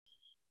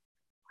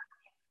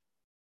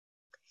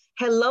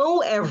Hello,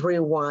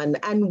 everyone,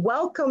 and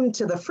welcome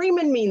to the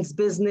Freeman Means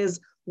Business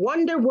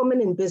Wonder Woman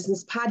in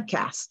Business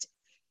podcast.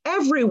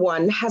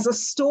 Everyone has a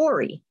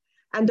story,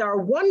 and our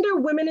Wonder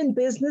Women in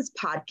Business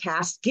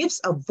podcast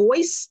gives a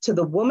voice to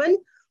the woman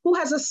who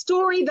has a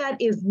story that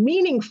is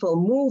meaningful,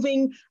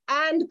 moving,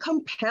 and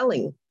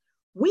compelling.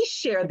 We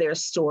share their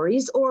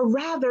stories, or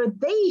rather,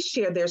 they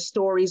share their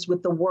stories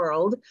with the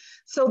world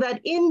so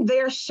that in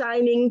their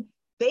shining,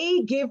 they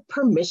give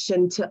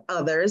permission to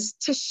others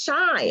to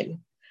shine.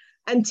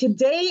 And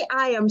today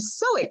I am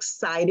so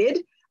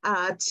excited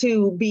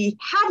to be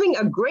having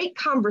a great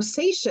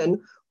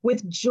conversation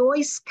with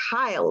Joyce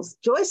Kyles.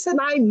 Joyce and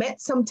I met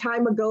some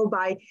time ago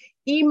by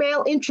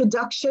email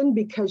introduction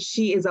because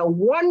she is a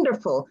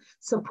wonderful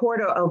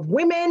supporter of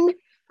women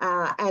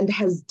and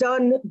has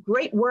done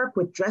great work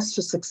with Dress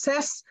for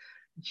Success.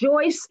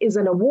 Joyce is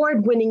an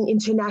award-winning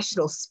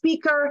international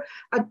speaker,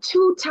 a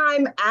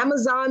two-time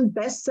Amazon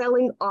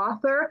best-selling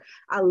author,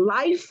 a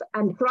life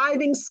and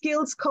thriving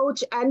skills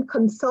coach and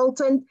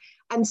consultant,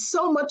 and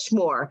so much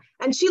more.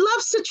 And she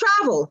loves to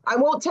travel. I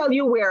won't tell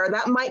you where,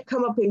 that might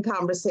come up in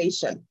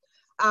conversation.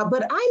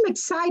 But I'm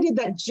excited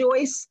that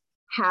Joyce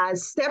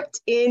has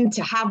stepped in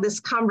to have this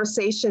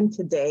conversation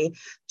today.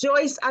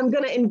 Joyce, I'm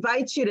going to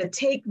invite you to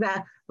take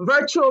the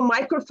virtual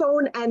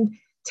microphone and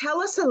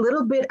tell us a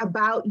little bit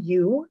about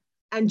you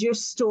and your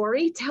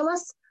story. Tell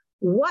us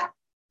what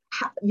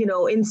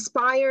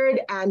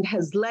inspired and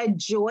has led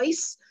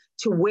Joyce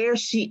to where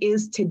she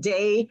is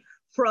today,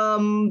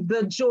 from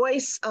the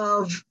Joyce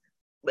of,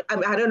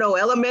 I don't know,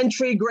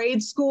 elementary,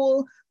 grade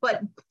school,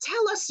 but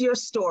tell us your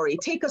story.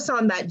 Take us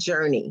on that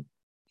journey.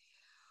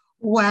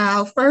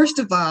 Wow. First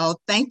of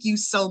all, thank you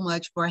so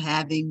much for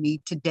having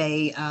me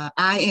today.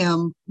 I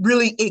am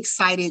really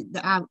excited.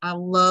 I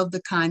love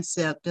the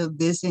concept of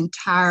this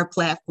entire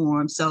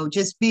platform. So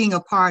just being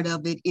a part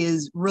of it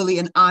is really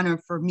an honor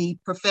for me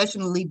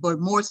professionally, but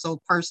more so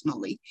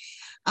personally.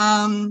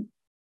 The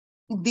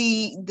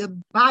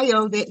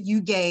bio that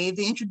you gave,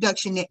 the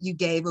introduction that you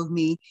gave of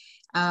me,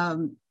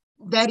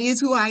 that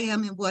is who I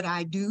am and what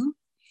I do.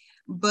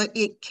 But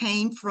it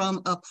came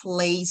from a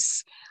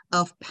place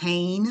of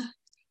pain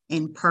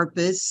and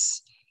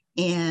purpose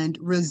and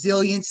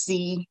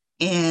resiliency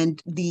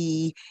and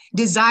the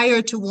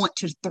desire to want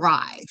to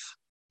thrive,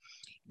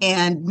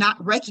 and not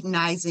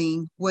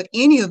recognizing what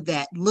any of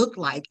that looked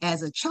like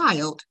as a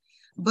child,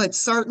 but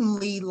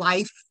certainly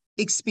life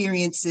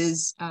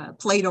experiences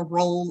played a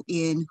role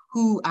in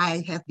who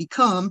I have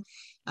become,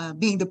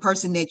 being the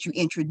person that you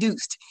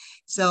introduced.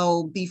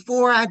 So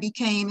before I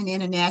became an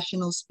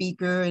international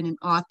speaker and an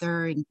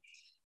author and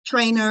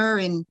trainer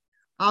and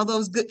all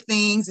those good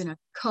things, and a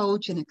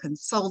coach and a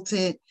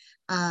consultant,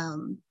 a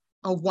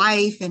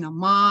wife and a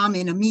mom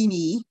and a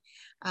Mimi,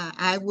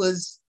 I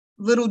was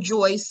little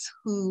Joyce,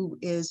 who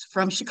is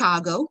from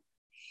Chicago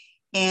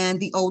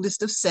and the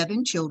oldest of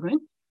 7 children,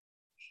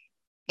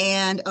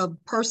 and a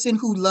person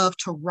who loved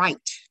to write.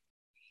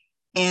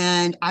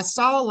 And I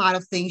saw a lot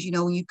of things,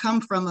 when you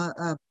come from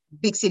a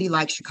big city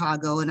like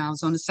Chicago, and I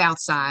was on the South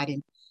Side.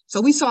 And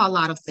so we saw a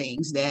lot of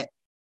things that,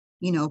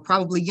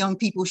 probably young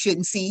people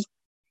shouldn't see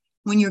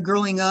when you're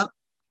growing up.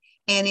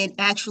 And it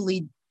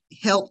actually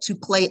helped to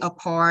play a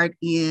part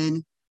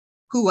in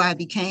who I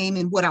became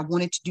and what I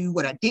wanted to do,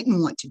 what I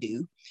didn't want to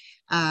do.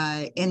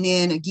 And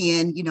then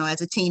again,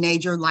 as a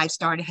teenager, life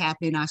started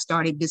happening. I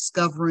started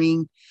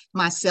discovering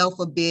myself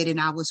a bit,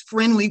 and I was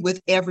friendly with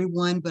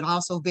everyone, but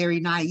also very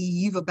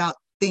naive about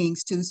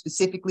things too,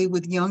 specifically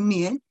with young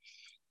men.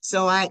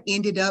 So I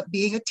ended up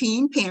being a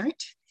teen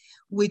parent,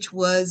 which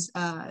was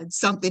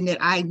something that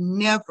I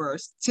never,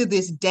 to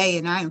this day,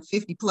 and I am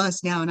 50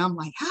 plus now, and I'm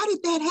like, how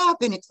did that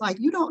happen? It's like,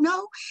 you don't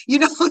know,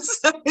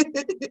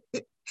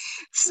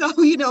 so,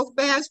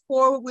 fast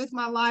forward with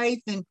my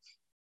life, and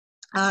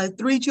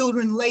 3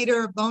 children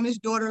later, bonus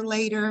daughter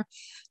later,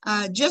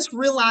 just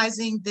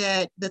realizing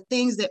that the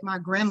things that my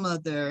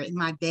grandmother and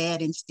my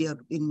dad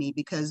instilled in me,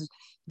 because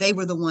they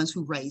were the ones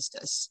who raised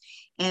us.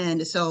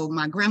 And so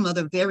my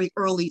grandmother very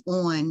early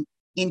on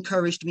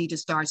encouraged me to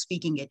start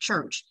speaking at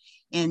church.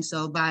 And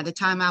so by the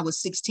time I was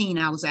 16,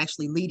 I was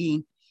actually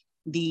leading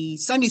the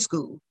Sunday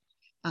school.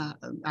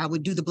 I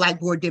would do the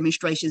blackboard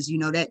demonstrations,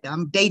 that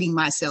I'm dating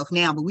myself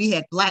now, but we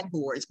had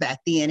blackboards back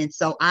then. And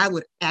so I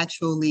would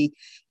actually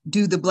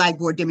do the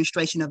blackboard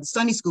demonstration of the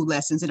Sunday school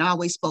lessons. And I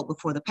always spoke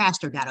before the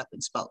pastor got up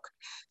and spoke.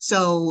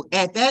 So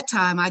at that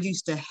time, I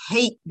used to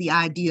hate the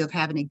idea of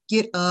having to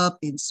get up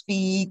and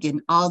speak and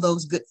all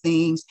those good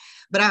things.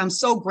 But I'm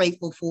so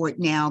grateful for it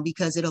now,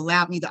 because it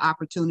allowed me the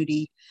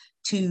opportunity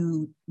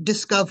to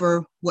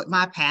discover what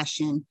my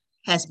passion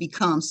has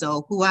become.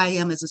 So who I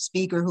am as a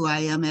speaker, who I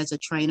am as a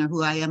trainer,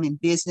 who I am in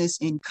business,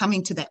 and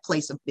coming to that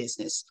place of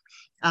business.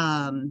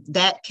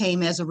 That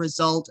came as a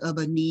result of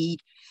a need,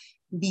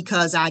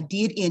 because I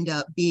did end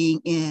up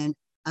being in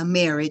a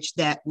marriage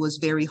that was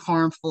very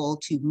harmful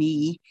to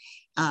me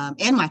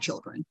and my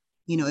children.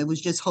 It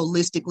was just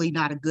holistically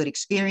not a good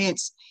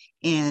experience.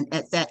 And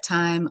at that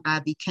time, I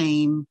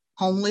became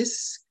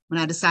homeless, when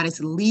I decided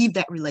to leave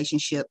that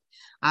relationship,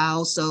 I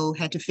also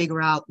had to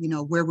figure out,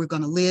 where we're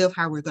going to live,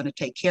 how we're going to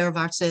take care of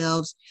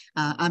ourselves.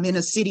 I'm in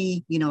a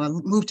city, I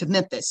moved to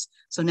Memphis.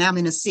 So now I'm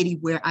in a city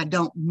where I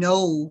don't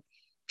know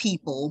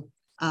people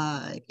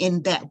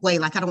in that way.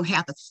 Like I don't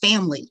have the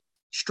family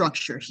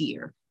structure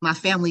here. My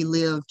family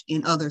lived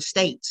in other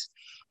states.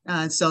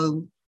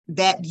 So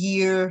that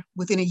year,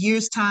 within a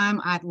year's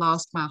time, I'd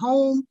lost my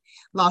home,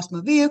 lost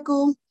my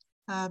vehicle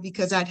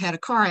because I'd had a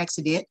car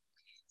accident.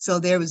 So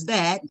there was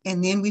that.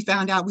 And then we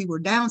found out we were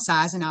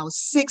downsizing. I was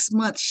 6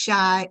 months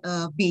shy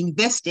of being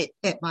vested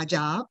at my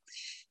job.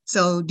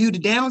 So due to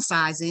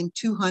downsizing,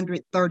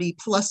 230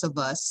 plus of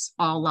us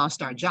all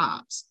lost our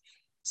jobs.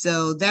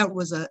 So that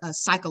was a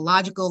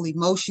psychological,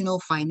 emotional,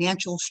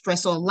 financial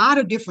stress. So a lot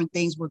of different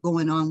things were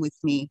going on with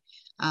me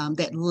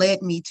that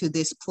led me to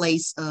this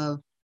place of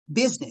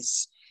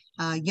business.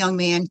 A young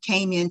man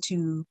came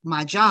into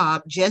my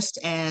job just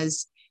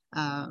as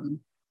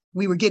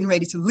we were getting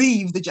ready to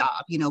leave the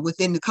job,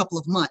 within a couple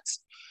of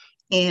months.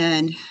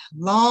 And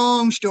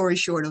long story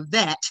short of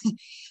that,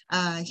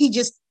 he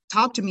just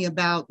talked to me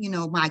about,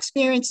 my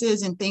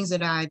experiences and things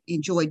that I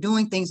enjoy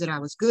doing, things that I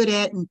was good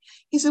at. And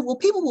he said, well,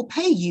 people will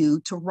pay you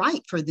to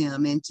write for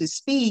them and to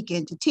speak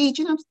and to teach.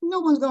 And no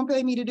one's going to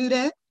pay me to do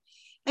that.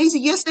 And he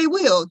said, yes, they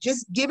will.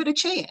 Just give it a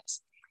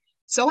chance.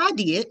 So I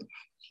did.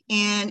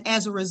 And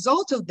as a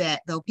result of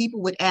that, though,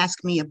 people would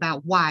ask me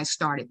about why I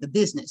started the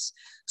business.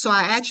 So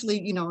I actually,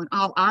 in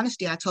all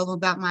honesty, I told them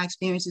about my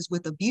experiences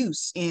with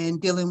abuse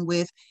and dealing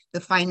with the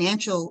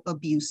financial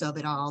abuse of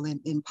it all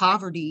and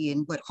poverty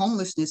and what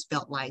homelessness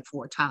felt like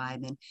for a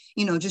time and,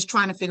 just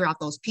trying to figure out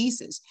those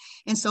pieces.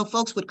 And so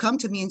folks would come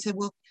to me and say,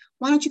 well,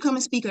 why don't you come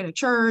and speak at a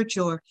church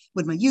or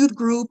with my youth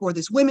group or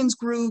this women's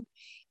group?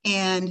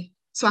 And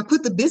so I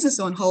put the business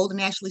on hold and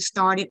actually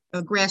started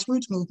a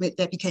grassroots movement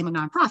that became a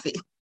nonprofit.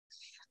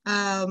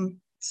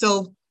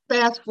 So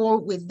fast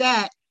forward with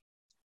that,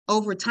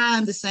 over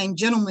time, the same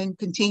gentleman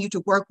continued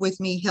to work with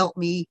me, help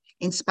me,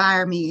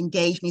 inspire me,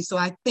 engage me. So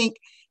I think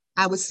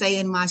I would say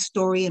in my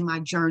story and my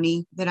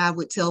journey that I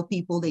would tell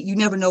people that you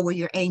never know where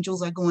your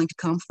angels are going to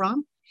come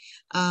from,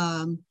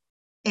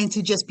 and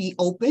to just be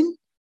open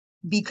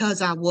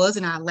because I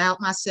allowed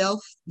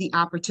myself the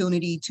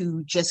opportunity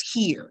to just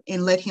hear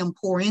and let him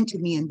pour into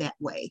me in that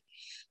way.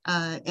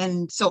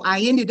 And so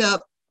I ended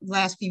up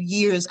last few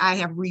years, I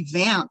have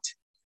revamped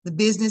the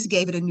business,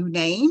 gave it a new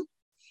name,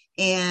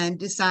 and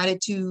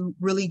decided to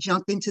really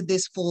jump into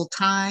this full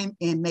time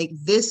and make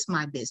this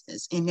my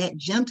business. And that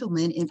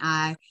gentleman and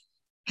I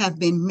have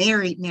been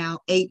married now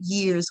 8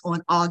 years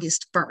on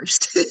August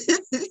 1st.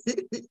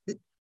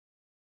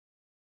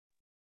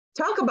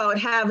 Talk about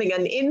having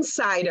an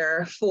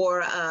insider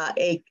for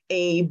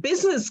a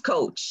business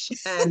coach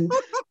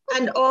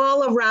and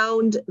all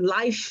around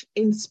life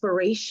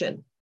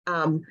inspiration.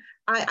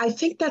 I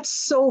think that's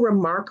so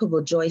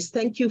remarkable, Joyce.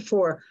 Thank you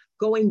for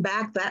going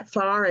back that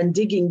far and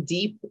digging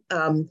deep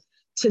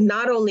to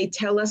not only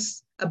tell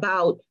us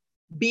about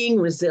being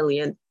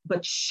resilient,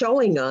 but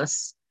showing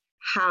us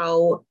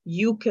how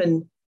you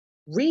can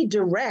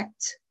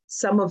redirect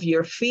some of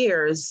your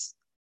fears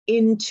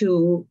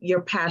into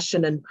your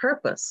passion and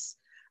purpose.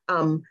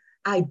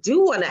 I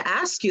do want to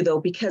ask you though,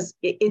 because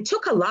it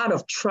took a lot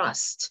of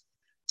trust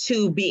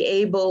and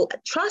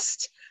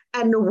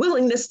the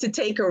willingness to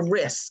take a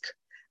risk.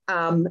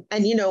 And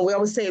we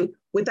always say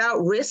without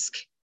risk,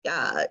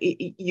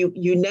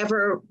 you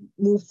never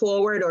move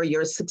forward or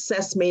your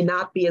success may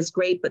not be as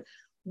great.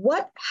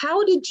 But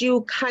how did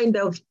you kind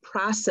of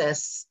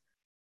process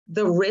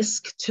the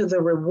risk to the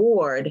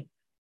reward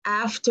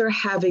after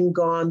having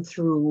gone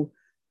through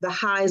the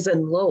highs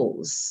and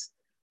lows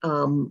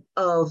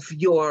of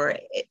your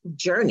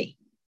journey?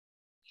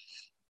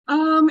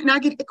 And I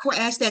get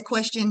asked that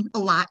question a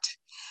lot.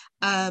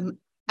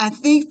 I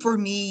think for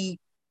me,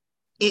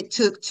 it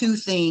took two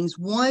things.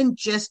 One,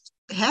 just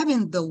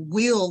having the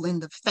will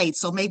and the faith.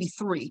 So maybe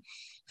three,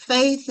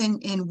 faith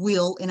and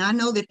will. And I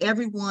know that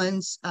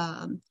everyone's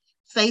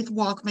faith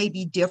walk may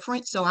be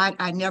different. So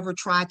I never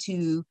try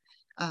to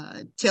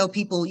tell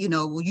people,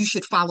 well, you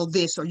should follow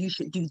this or you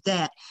should do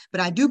that.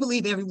 But I do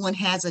believe everyone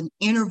has an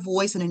inner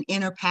voice and an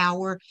inner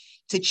power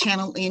to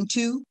channel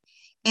into.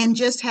 And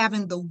just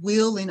having the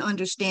will and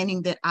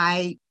understanding that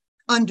I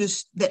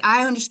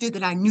understood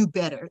that I knew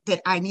better,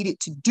 that I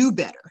needed to do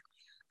better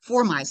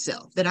for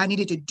myself, that I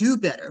needed to do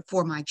better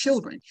for my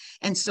children.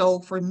 And so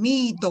for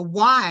me, the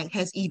why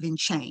has even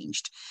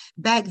changed.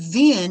 Back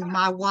then,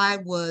 my why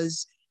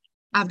was,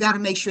 I've got to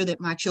make sure that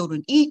my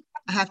children eat.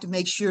 I have to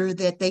make sure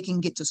that they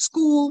can get to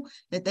school,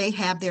 that they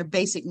have their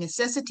basic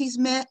necessities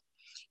met.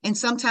 And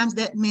sometimes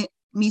that meant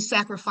me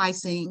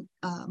sacrificing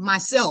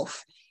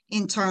myself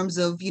in terms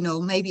of,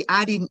 maybe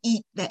I didn't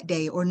eat that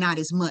day or not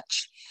as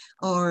much,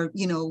 or,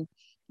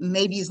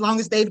 maybe as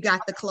long as they've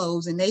got the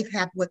clothes and they've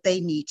had what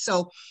they need.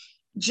 So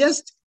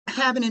just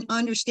having an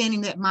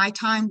understanding that my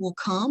time will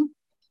come,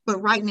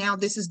 but right now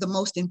this is the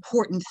most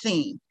important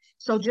thing.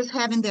 So just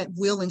having that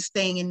will and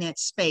staying in that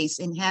space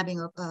and having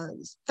a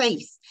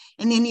faith.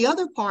 And then the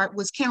other part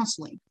was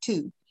counseling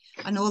too.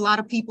 I know a lot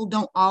of people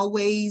don't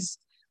always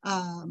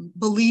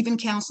believe in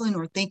counseling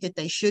or think that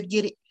they should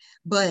get it.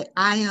 But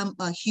I am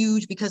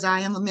because I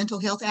am a mental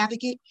health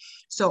advocate.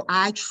 So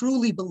I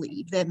truly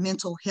believe that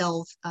mental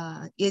health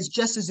is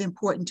just as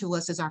important to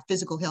us as our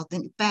physical health.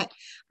 And in fact,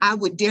 I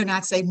would dare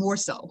not say more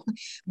so,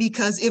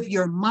 because if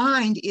your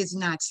mind is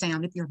not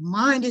sound, if your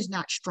mind is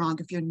not strong,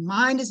 if your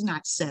mind is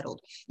not settled,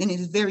 then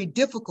it is very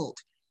difficult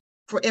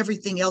for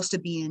everything else to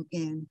be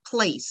in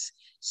place.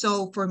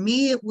 So for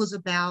me, it was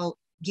about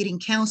getting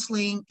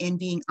counseling and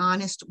being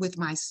honest with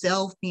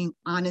myself, being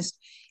honest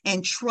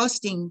and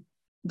trusting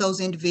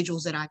those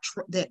individuals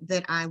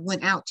that I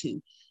went out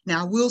to.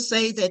 Now, I will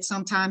say that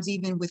sometimes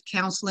even with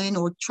counseling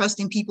or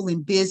trusting people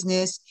in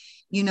business,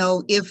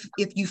 if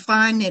you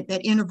find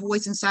that inner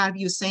voice inside of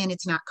you is saying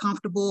it's not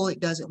comfortable,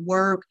 it doesn't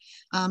work,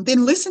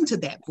 then listen to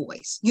that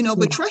voice,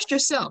 but trust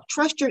yourself,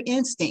 trust your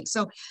instincts.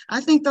 So I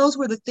think those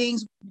were the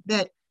things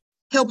that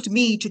helped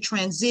me to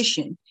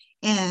transition,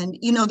 and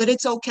that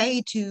it's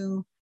okay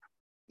to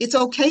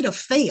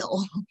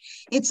fail.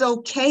 It's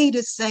okay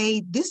to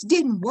say this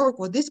didn't work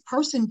or this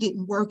person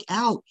didn't work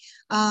out.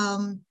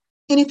 And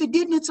if it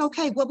didn't, it's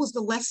okay. What was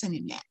the lesson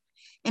in that?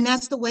 And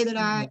that's the way that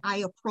I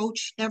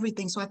approach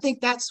everything. So I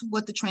think that's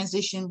what the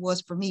transition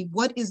was for me.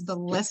 What is the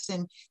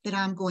lesson that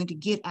I'm going to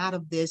get out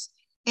of this?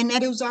 And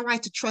that it was all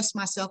right to trust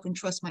myself and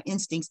trust my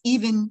instincts,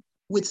 even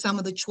with some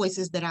of the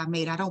choices that I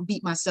made. I don't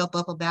beat myself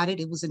up about it.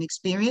 It was an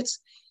experience.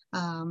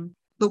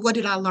 But what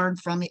did I learn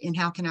from it, and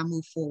how can I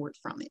move forward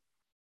from it?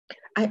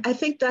 I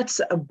think that's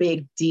a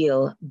big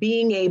deal,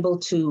 being able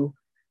to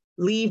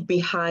leave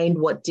behind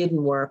what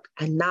didn't work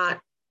and not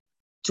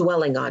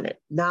dwelling on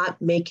it,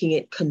 not making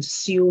it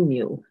consume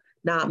you,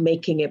 not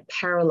making it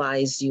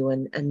paralyze you,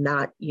 and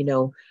not,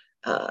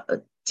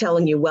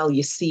 telling you, well,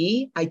 you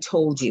see, I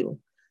told you.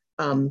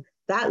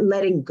 That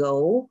letting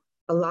go,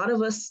 a lot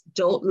of us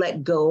don't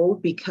let go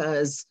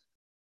because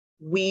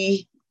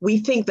we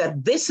think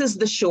that this is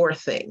the sure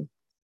thing.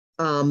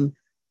 And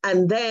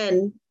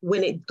then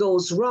when it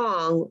goes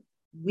wrong,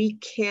 we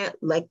can't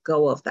let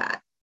go of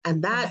that.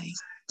 And that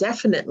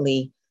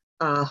definitely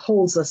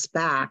holds us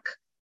back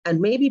and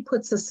maybe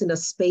puts us in a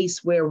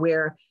space where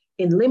we're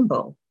in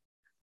limbo.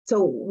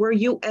 So were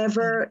you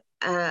ever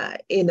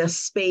in a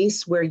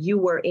space where you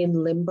were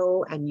in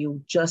limbo and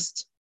you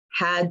just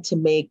had to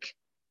make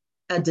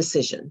a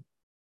decision?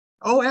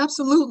 Oh,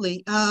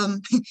 absolutely.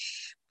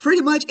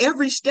 Pretty much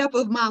every step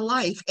of my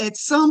life, at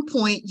some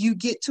point you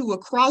get to a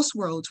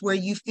crossroads where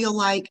you feel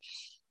like,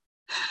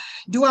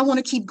 do I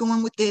want to keep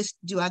going with this?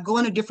 Do I go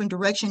in a different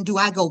direction? Do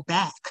I go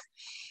back?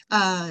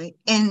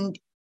 And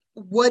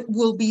what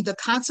will be the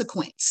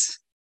consequence?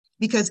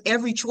 Because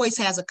every choice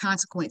has a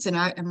consequence.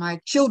 And my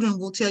children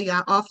will tell you,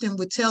 I often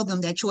would tell them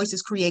that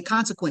choices create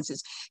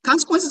consequences.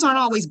 Consequences aren't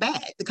always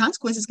bad. The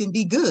consequences can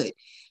be good,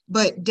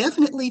 but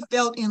definitely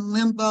felt in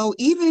limbo,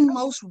 even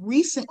most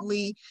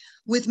recently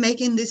with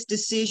making this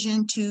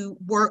decision to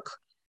work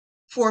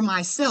for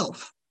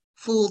myself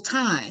full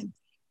time.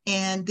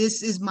 And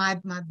this is my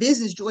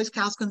business. Joyce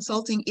Kaus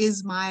Consulting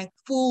is my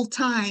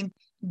full-time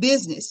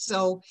business.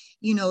 So,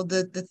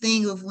 the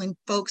thing of when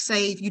folks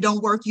say, if you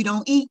don't work, you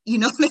don't eat,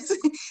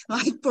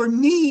 like for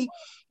me,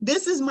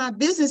 this is my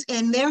business.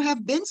 And there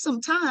have been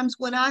some times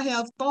when I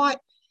have thought,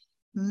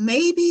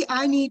 maybe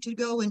I need to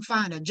go and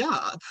find a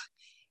job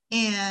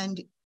and,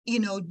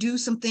 do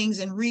some things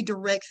and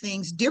redirect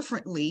things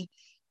differently.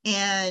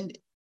 And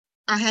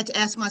I had to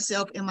ask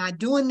myself, am I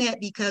doing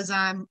that because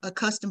I'm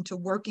accustomed to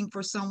working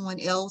for someone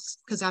else?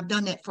 Because I've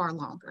done that far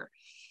longer.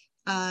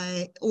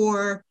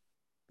 Or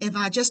am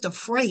I just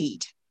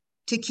afraid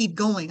to keep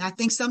going? I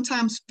think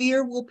sometimes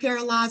fear will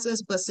paralyze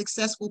us, but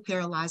success will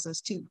paralyze us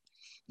too.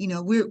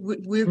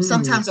 We're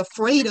sometimes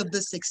afraid of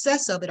the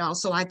success of it all.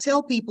 So I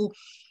tell people,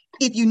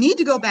 if you need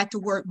to go back to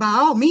work, by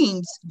all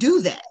means,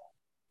 do that.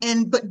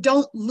 But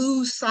don't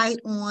lose sight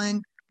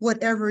on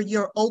whatever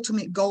your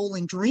ultimate goal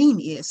and dream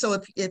is.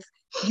 So if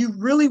you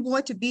really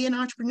want to be an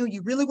entrepreneur,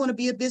 you really want to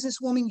be a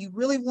businesswoman, you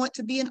really want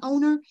to be an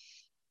owner,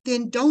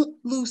 then don't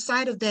lose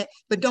sight of that.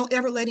 But don't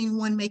ever let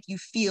anyone make you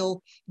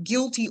feel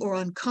guilty or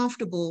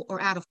uncomfortable or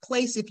out of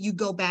place if you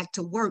go back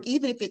to work,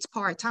 even if it's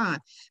part-time,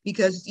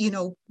 because,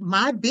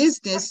 my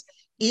business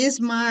is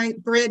my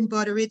bread and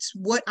butter. It's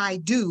what I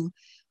do.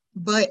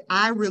 But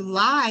I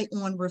rely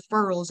on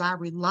referrals. I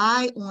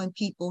rely on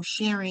people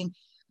sharing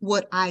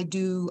what I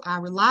do. I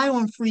rely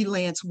on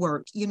freelance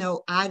work.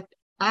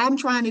 I'm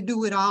trying to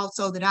do it all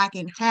so that I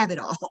can have it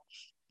all.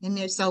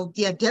 And so,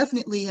 yeah,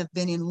 definitely have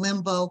been in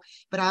limbo,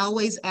 but I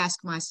always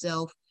ask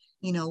myself,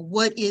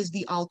 what is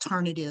the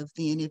alternative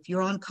then? If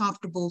you're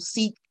uncomfortable,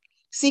 seek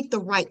the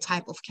right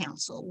type of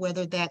counsel,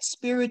 whether that's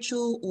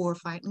spiritual or,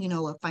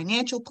 a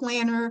financial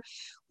planner,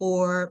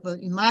 or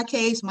in my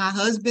case, my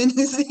husband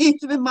is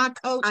even my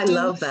coach. I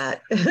love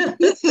that.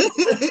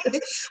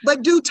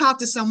 But do talk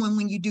to someone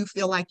when you do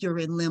feel like you're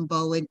in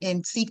limbo,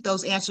 and seek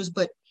those answers.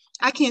 But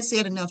I can't say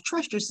it enough.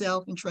 Trust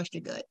yourself and trust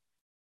your gut.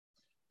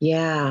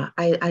 Yeah,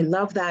 I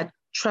love that.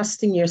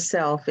 Trusting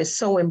yourself is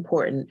so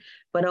important,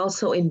 but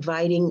also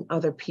inviting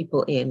other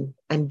people in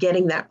and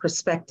getting that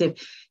perspective.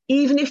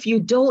 Even if you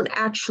don't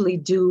actually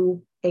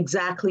do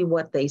exactly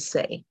what they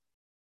say.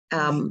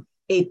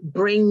 It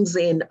brings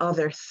in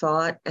other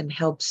thought and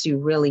helps you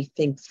really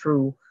think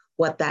through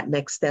what that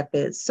next step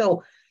is.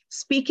 So,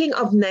 speaking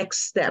of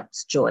next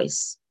steps,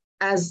 Joyce,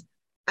 as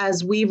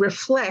we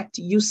reflect,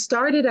 you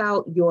started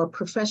out your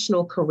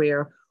professional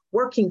career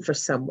working for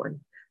someone.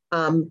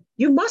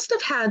 You must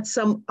have had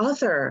some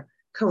other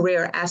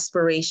career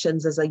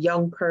aspirations as a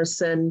young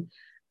person.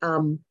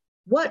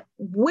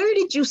 Where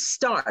did you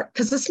start?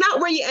 Because it's not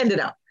where you ended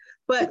up,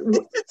 but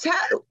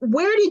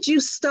where did you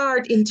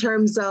start in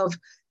terms of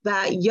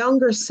that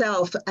younger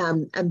self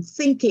and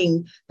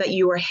thinking that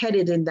you were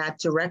headed in that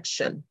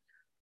direction?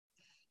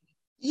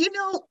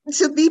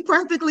 To be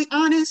perfectly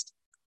honest,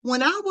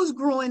 when I was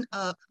growing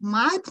up,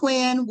 my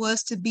plan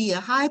was to be a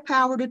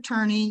high-powered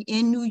attorney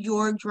in New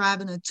York,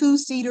 driving a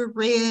two-seater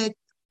red,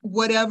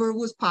 whatever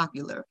was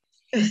popular.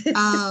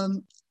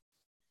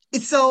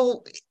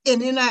 So,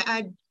 and then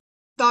I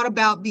thought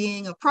about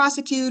being a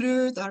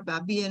prosecutor, thought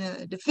about being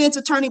a defense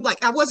attorney.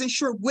 Like, I wasn't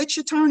sure which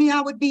attorney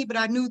I would be, but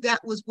I knew that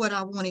was what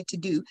I wanted to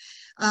do.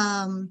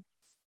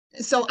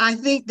 So I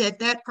think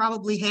that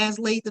probably has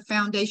laid the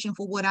foundation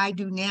for what I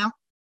do now.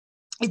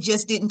 It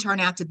just didn't turn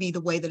out to be the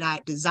way that I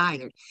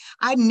desired.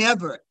 I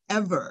never,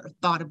 ever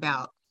thought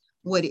about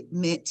what it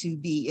meant to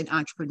be an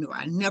entrepreneur.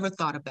 I never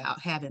thought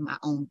about having my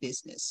own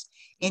business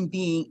and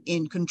being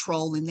in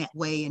control in that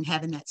way and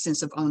having that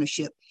sense of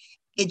ownership.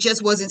 It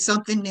just wasn't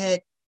something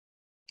that,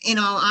 in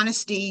all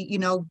honesty,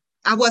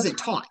 I wasn't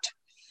taught.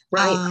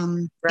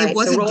 Right. It The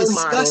wasn't role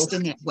discussed models.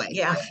 in that way.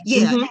 Yeah.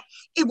 Yeah.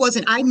 It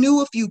wasn't. I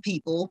knew a few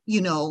people,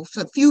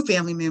 a few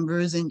family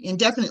members and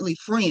definitely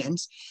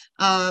friends.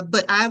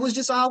 But I was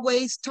just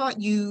always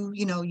taught you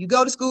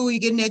go to school, you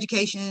get an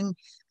education,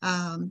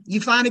 you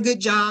find a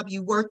good job,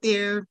 you work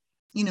there,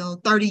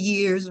 30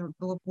 years or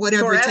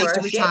whatever it takes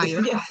to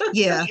Forever. retire. Yeah.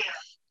 Yeah.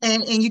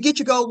 And you get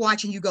your gold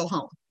watch and you go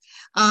home.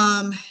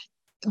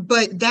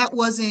 But that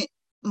wasn't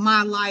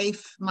my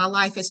life. My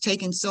life has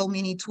taken so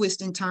many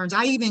twists and turns.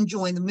 I even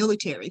joined the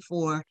military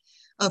for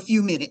a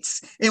few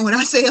minutes. And when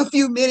I say a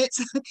few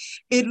minutes,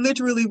 it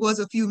literally was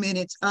a few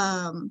minutes.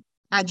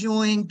 I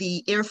joined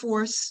the Air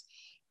Force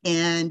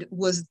and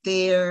was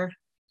there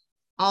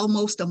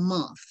almost a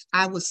month.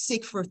 I was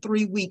sick for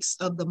 3 weeks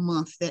of the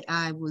month that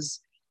I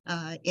was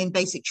in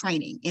basic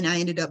training, and I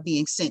ended up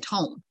being sent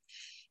home.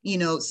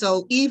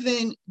 So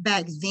even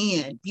back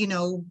then,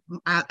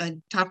 I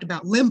talked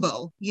about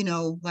limbo,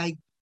 like,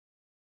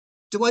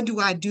 what do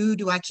I do?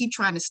 Do I keep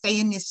trying to stay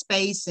in this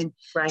space and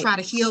try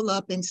to heal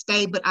up and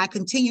stay? But I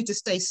continued to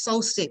stay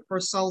so sick for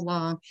so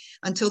long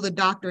until the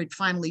doctor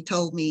finally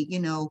told me,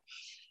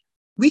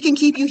 we can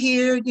keep you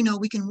here,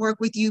 we can work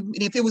with you.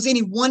 And if it was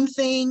any one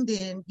thing,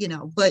 then,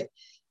 but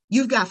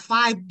you've got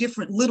 5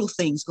 different little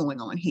things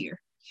going on here.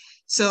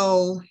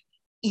 So,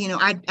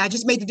 I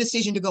just made the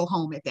decision to go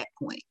home at that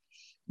point.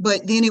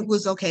 But then it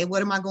was, okay,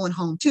 what am I going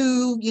home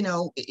to?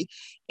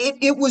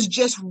 It was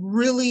just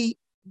really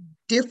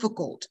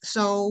difficult.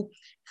 So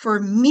for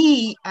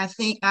me, I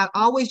think I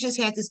always just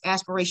had this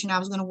aspiration I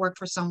was going to work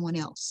for someone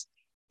else.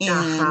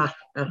 And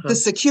the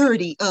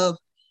security of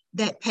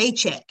that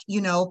paycheck,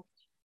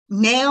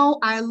 now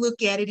I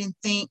look at it and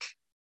think,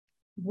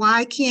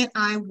 why can't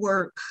I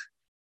work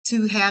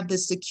to have the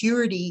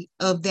security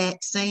of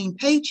that same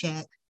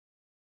paycheck?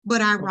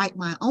 But I write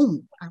my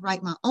own. I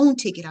write my own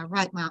ticket. I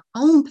write my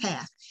own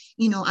path.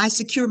 I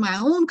secure my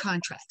own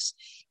contracts.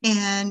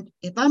 And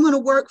if I'm going to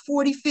work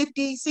 40,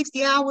 50,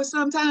 60 hours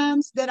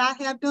sometimes that I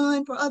have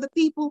done for other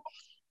people,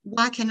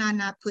 why can I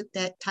not put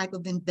that type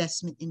of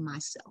investment in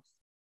myself?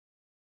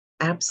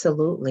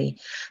 Absolutely.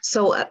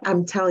 So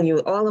I'm telling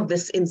you, all of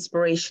this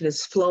inspiration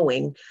is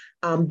flowing.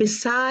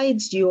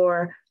 Besides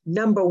your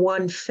number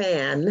one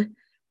fan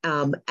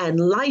and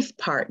life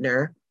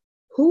partner,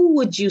 who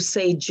would you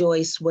say,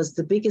 Joyce, was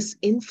the biggest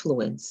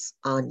influence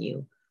on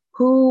you?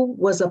 Who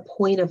was a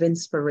point of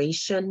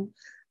inspiration?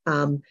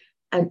 And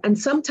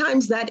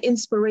sometimes that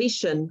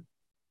inspiration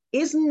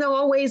isn't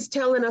always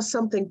telling us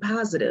something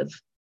positive,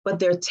 but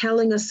they're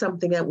telling us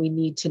something that we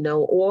need to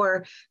know,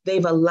 or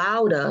they've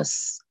allowed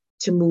us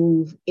to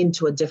move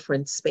into a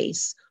different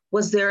space.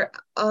 Was there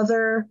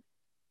another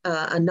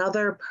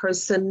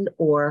person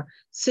or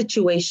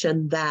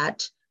situation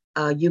that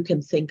you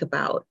can think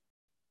about?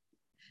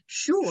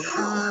 Sure.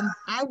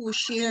 I will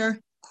share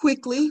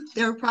quickly.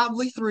 There are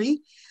probably 3.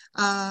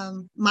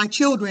 My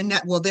children,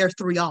 they're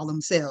 3 all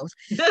themselves,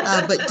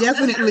 but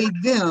definitely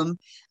them.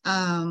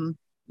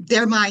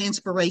 They're my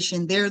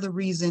inspiration. They're the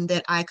reason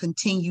that I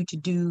continue to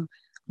do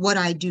what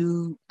I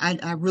do.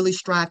 I really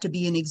strive to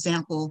be an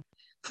example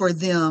for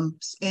them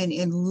and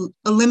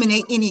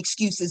eliminate any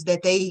excuses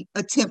that they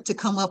attempt to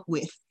come up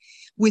with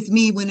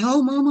me when,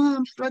 oh, mama,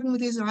 I'm struggling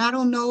with this, or I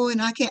don't know, and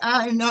I can't,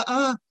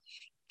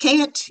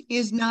 can't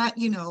is not,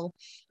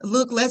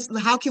 look,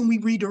 how can we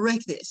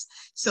redirect this?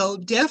 So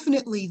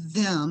definitely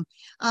them.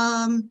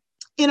 And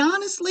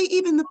honestly,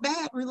 even the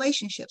bad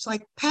relationships,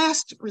 like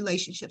past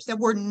relationships that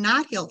were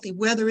not healthy,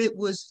 whether it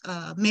was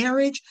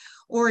marriage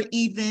or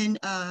even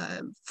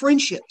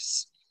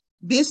friendships,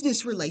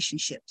 business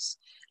relationships.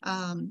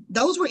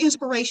 Those were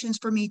inspirations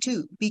for me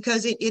too,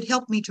 because it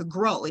helped me to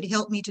grow. It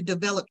helped me to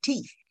develop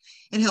teeth.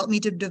 It helped me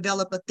to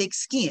develop a thick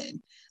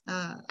skin.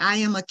 I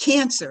am a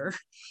Cancer,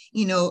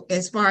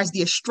 as far as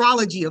the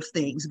astrology of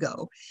things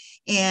go.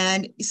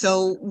 And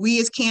so we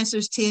as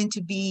Cancers tend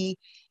to be,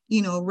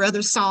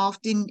 rather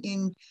soft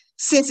and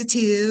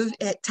sensitive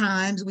at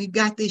times. We've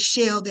got this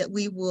shell that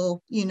we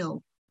will,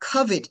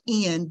 covet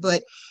in,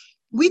 but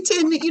we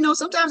tend to,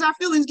 sometimes our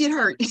feelings get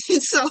hurt.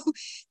 So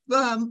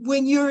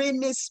when you're in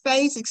this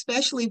space,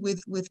 especially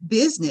with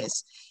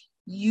business,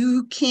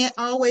 you can't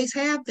always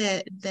have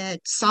that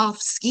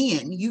soft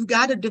skin. You've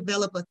got to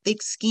develop a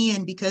thick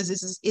skin,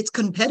 because it's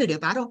competitive.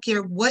 I don't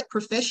care what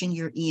profession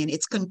you're in,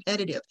 it's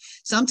competitive.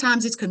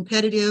 Sometimes it's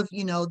competitive,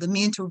 the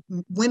men to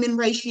women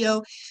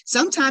ratio.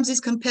 Sometimes it's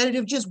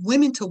competitive just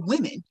women to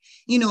women,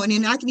 and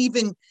then I can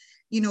even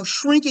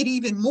shrink it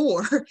even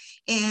more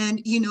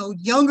and,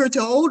 younger to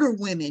older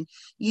women,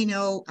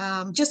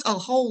 just a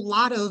whole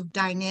lot of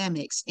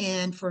dynamics.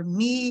 And for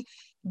me,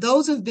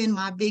 those have been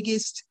my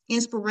biggest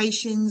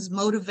inspirations,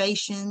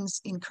 motivations,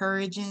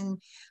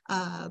 encouraging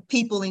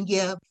people. And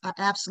yeah,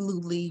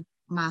 absolutely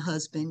my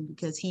husband,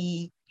 because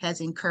he has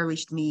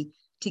encouraged me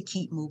to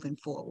keep moving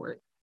forward.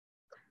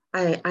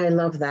 I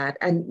love that.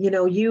 And,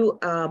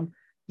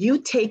 you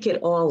take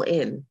it all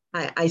in.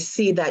 I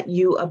see that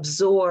you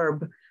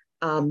absorb.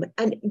 And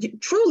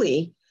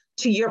truly,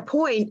 to your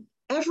point,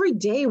 every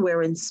day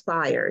we're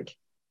inspired.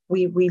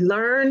 We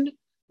learn,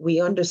 we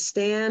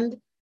understand,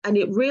 and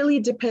it really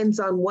depends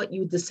on what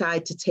you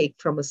decide to take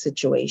from a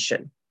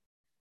situation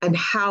and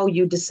how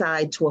you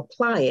decide to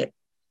apply it.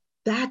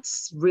 That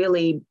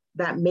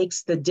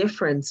makes the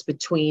difference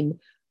between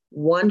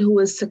one who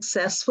is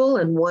successful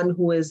and one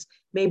who is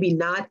maybe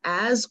not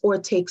as, or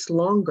takes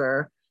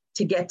longer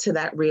to get to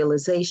that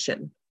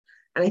realization.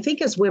 And I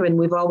think as women,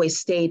 we've always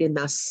stayed in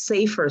a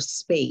safer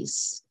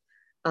space,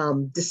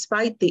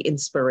 despite the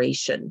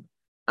inspiration.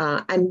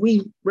 And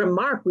we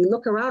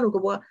look around and go,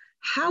 well,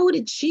 how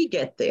did she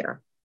get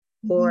there?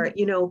 Mm-hmm.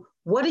 Or,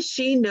 what does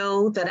she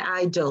know that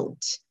I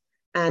don't?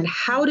 And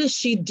how does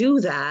she do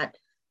that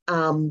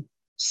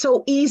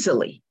so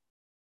easily?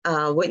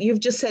 What you've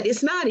just said,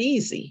 it's not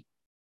easy.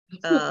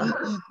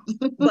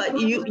 But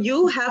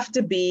you have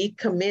to be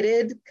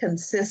committed,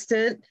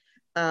 consistent.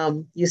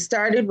 You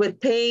started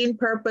with pain,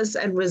 purpose,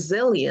 and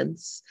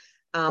resilience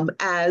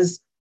as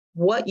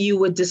what you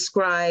would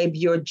describe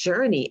your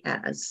journey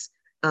as.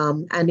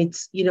 And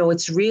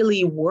it's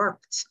really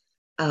worked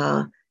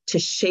to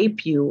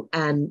shape you,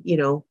 and,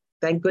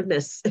 thank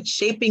goodness,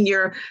 shaping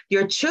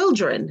your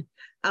children.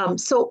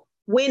 So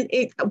what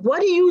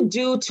do you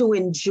do to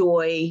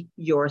enjoy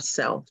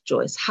yourself,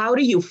 Joyce? How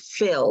do you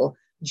feel,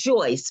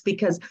 Joyce?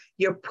 Because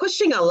you're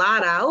pushing a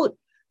lot out.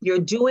 You're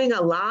doing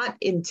a lot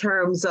in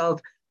terms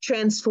of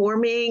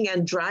transforming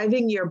and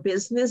driving your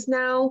business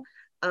now.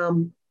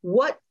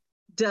 What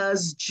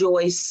does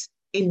Joyce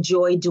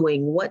enjoy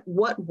doing? What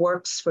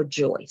works for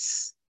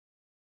Joyce?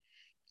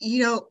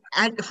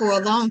 For a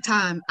long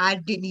time, I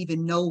didn't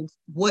even know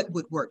what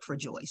would work for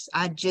Joyce.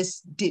 I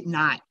just did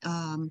not.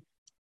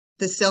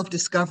 The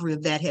self-discovery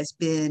of that has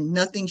been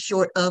nothing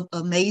short of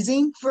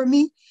amazing for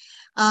me.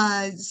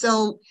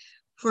 So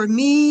for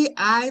me,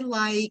 I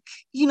like,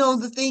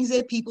 the things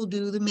that people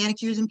do, the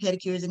manicures and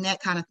pedicures and that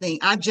kind of thing.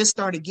 I just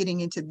started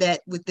getting into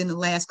that within the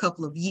last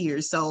couple of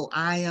years. So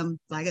I am,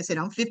 like I said,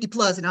 I'm 50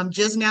 plus and I'm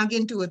just now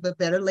getting to it, but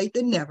better late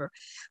than never.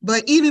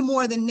 But even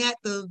more than that,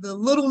 the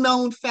little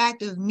known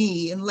fact of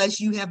me, unless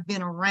you have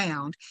been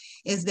around,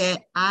 is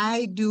that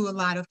I do a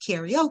lot of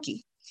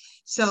karaoke.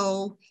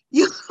 So,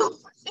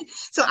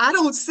 so I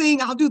don't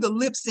sing, I'll do the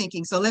lip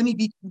syncing. So let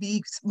me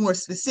be more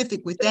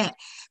specific with that.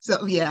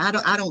 So yeah,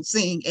 I don't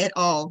sing at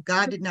all.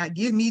 God did not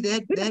give me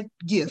that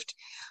gift.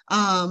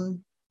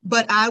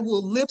 But I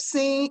will lip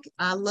sync.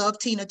 I love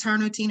Tina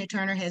Turner. Tina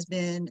Turner has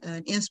been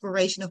an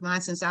inspiration of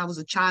mine since I was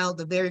a child.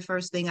 The very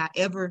first thing I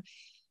ever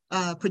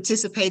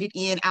participated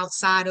in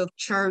outside of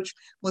church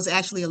was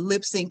actually a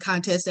lip sync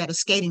contest at a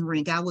skating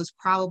rink. I was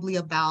probably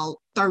about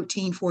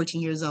 13,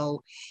 14 years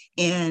old.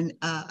 And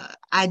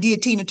I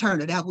did Tina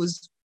Turner. That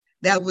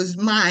was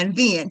mine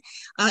then.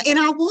 And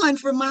I won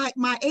for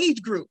my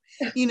age group,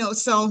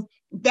 so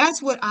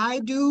that's what I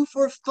do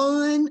for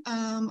fun.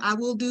 I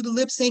will do the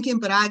lip syncing,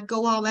 but I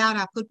go all out.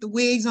 I put the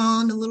wigs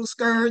on, the little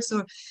skirts,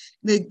 or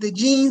the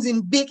jeans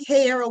and big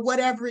hair, or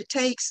whatever it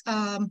takes.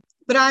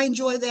 But I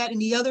enjoy that. And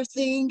the other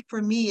thing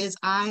for me is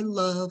I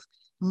love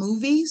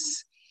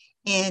movies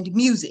and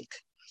music.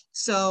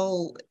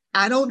 So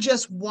I don't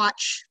just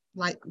watch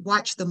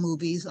the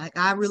movies. Like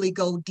I really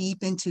go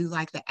deep into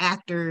like the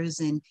actors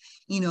and,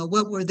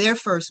 what were their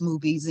first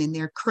movies and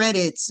their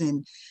credits.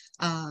 And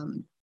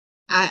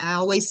I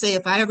always say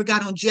if I ever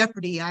got on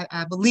Jeopardy,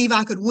 I believe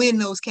I could win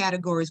those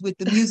categories with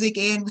the music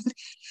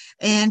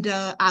and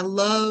I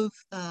love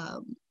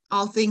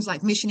all things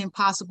like Mission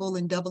Impossible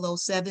and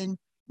 007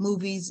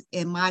 movies.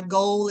 And my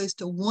goal is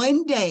to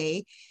one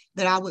day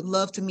that I would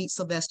love to meet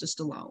Sylvester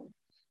Stallone.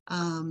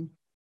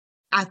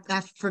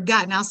 I've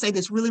forgotten, I'll say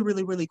this really,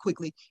 really, really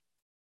quickly.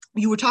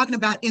 you were talking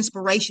about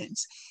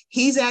inspirations.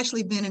 He's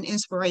actually been an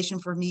inspiration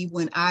for me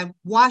when I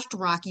watched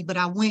Rocky, but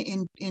I went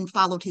and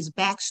followed his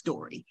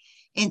backstory.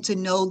 And to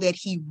know that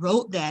he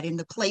wrote that in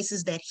the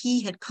places that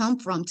he had come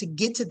from to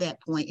get to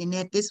that point, and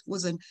that this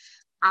was an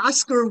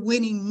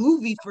Oscar-winning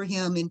movie for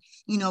him. And,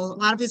 you know, a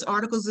lot of his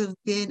articles have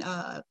been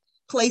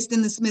placed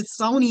in the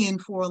Smithsonian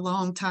for a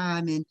long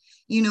time. And,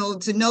 you know,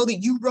 to know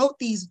that you wrote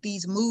these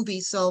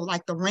movies, so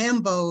like the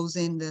Rambos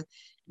and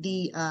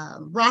the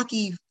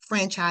Rocky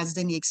franchises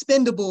and the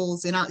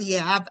Expendables, and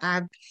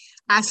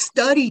I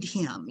studied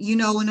him, you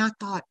know, and I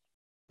thought,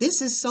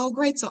 this is so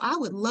great. So I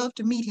would love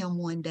to meet him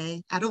one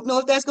day. I don't know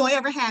if that's going to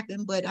ever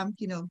happen, but I'm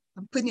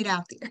putting it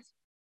out there.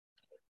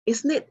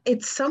 Isn't it?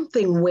 It's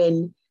something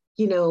when,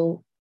 you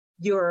know,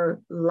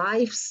 your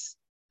life's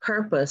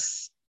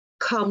purpose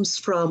comes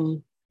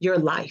from your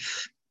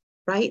life,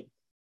 right?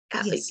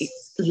 Yes.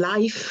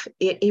 Life,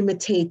 it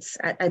imitates.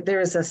 There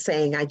is a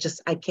saying,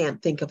 I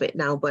can't think of it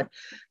now, but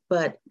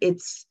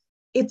it's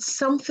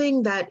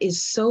something that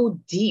is so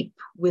deep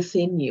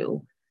within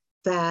you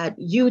that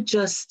you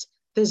just,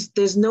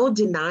 there's no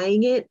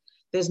denying it.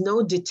 There's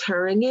no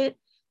deterring it.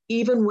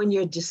 Even when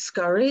you're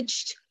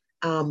discouraged,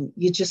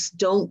 you just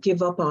don't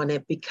give up on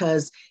it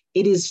because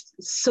it is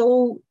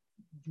so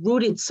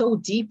rooted so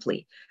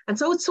deeply. And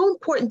so it's so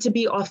important to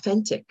be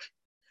authentic.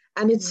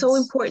 And it's so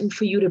important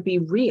for you to be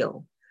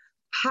real.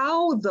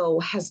 How, though,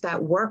 has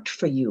that worked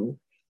for you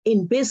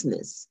in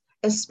business,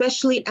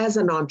 especially as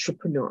an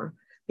entrepreneur?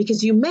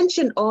 Because you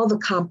mentioned all the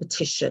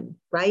competition,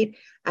 right?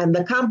 And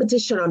the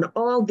competition on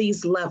all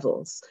these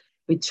levels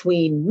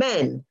between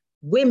men,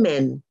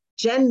 women,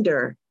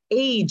 gender,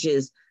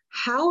 ages.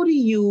 How do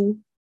you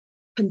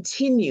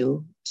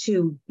continue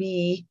to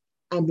be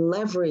and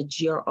leverage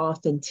your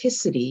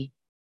authenticity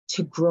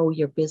to grow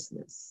your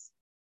business?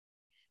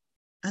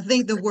 I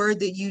think the word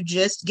that you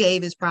just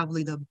gave is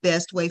probably the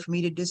best way for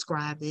me to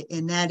describe it,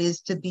 and that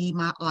is to be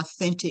my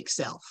authentic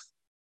self.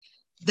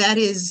 That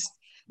is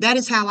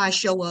how I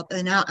show up.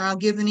 And I'll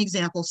give an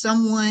example.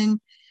 Someone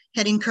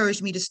had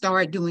encouraged me to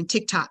start doing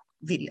TikTok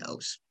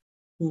videos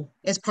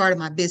as part of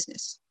my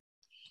business.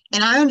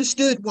 And I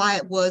understood why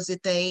it was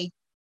that they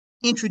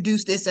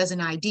introduced this as an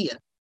idea.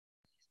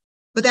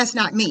 But that's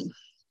not me.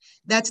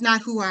 That's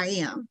not who I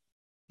am.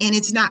 And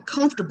it's not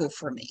comfortable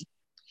for me.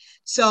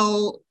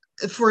 So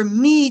for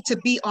me to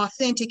be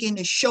authentic and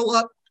to show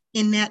up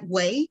in that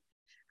way,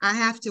 I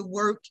have to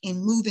work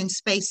and move in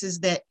spaces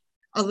that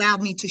allow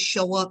me to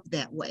show up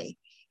that way.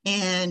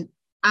 And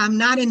I'm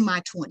not in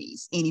my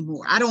 20s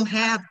anymore. I don't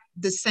have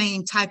the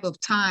same type of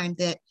time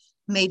that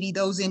maybe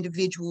those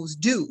individuals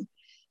do.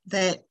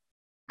 That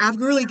I've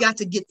really got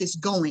to get this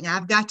going.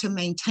 I've got to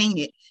maintain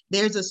it.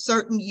 There's a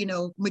certain,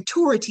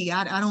 maturity.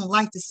 I don't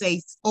like to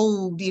say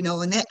old,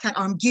 and that kind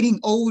of, I'm getting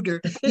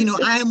older.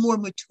 I am more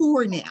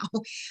mature now.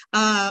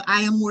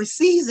 I am more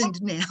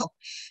seasoned now.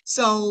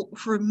 So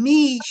for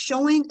me,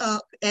 showing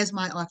up as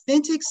my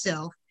authentic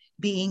self,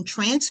 being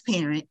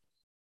transparent,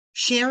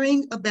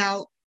 sharing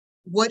about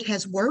what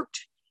has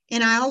worked,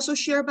 and I also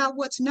share about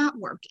what's not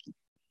working.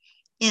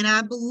 And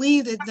I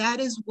believe that that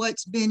is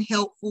what's been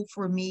helpful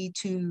for me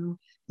to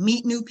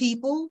meet new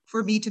people,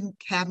 for me to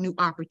have new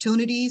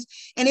opportunities.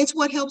 And it's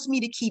what helps me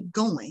to keep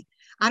going.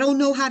 I don't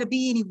know how to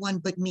be anyone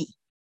but me.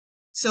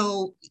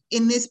 So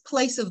in this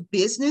place of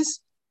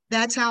business,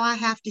 that's how I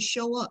have to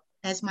show up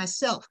as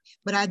myself.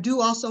 But I do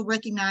also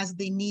recognize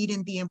the need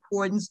and the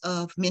importance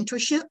of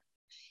mentorship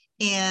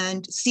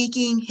and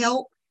seeking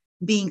help,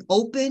 being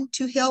open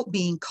to help,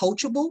 being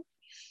coachable.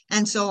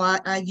 And so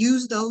I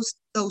use those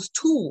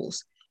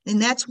tools.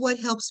 And that's what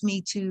helps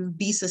me to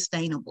be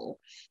sustainable.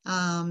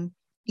 And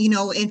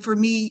for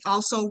me,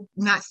 also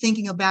not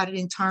thinking about it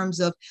in terms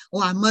of,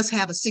 I must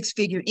have a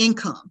 6-figure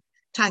income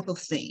type of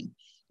thing.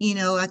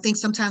 I think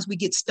sometimes we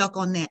get stuck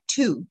on that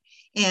too.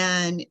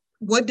 And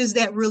what does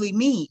that really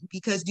mean?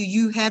 Because do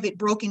you have it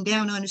broken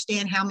down to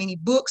understand how many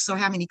books or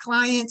how many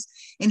clients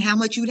and how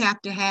much you'd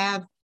have to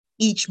have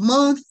each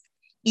month,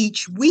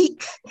 each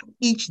week,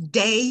 each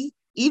day,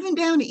 even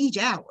down to each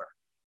hour?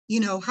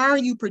 How are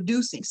you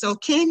producing? So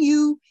can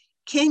you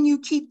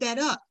keep that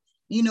up?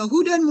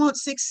 Who doesn't want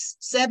 6,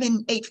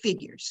 7, 8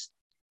 figures?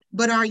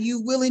 But are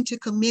you willing to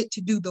commit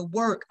to do the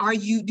work? Do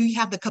you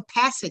have the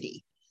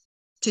capacity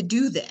to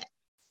do that?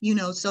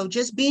 So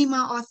just being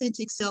my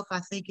authentic self,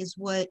 I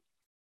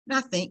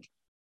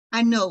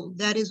know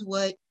that is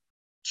what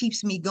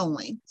keeps me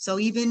going. So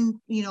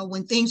even,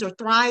 when things are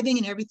thriving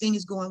and everything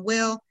is going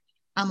well,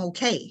 I'm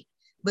okay.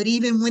 But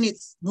even when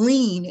it's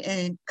lean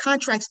and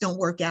contracts don't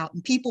work out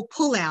and people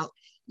pull out,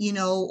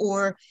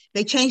 or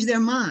they change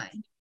their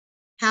mind,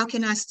 how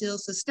can I still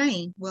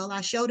sustain? Well, I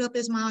showed up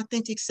as my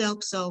authentic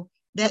self. So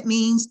that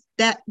means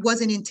that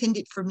wasn't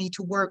intended for me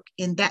to work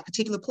in that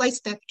particular place,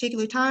 that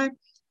particular time.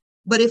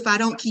 But if I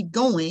don't keep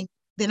going,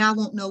 then I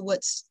won't know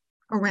what's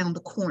around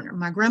the corner.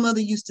 My grandmother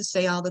used to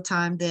say all the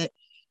time that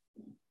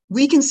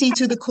we can see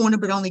to the corner,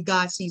 but only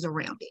God sees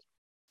around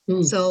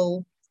it.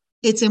 So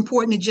it's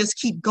important to just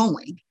keep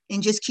going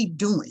and just keep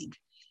doing.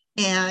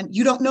 And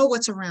you don't know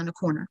what's around the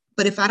corner.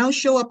 But if I don't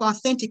show up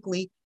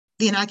authentically,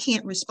 then I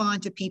can't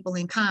respond to people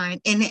in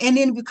kind. And then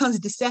it becomes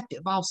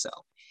deceptive also,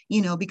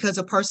 because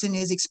a person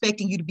is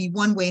expecting you to be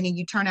one way and then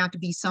you turn out to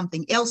be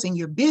something else in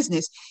your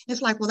business.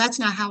 It's like, well, that's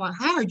not how I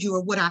hired you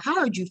or what I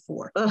hired you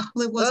for. Well,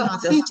 it wasn't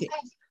authentic.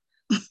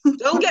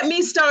 Don't get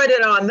me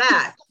started on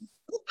that.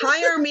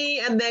 Hire me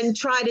and then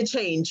try to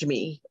change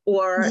me.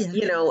 Or,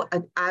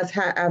 I've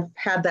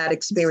had that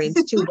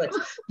experience too. But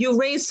you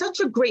raised such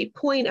a great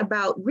point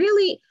about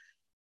really,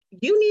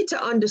 you need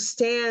to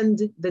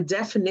understand the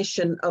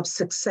definition of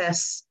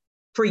success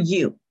for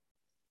you,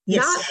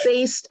 not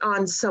based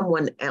on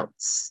someone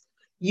else.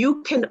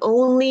 You can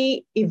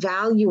only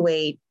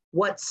evaluate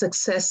what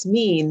success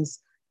means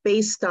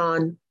based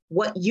on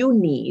what you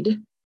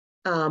need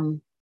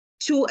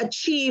to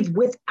achieve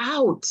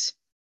without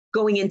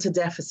going into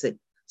deficit.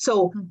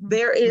 So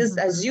there is,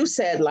 as you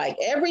said, like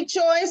every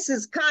choice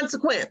is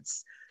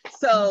consequence.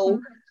 So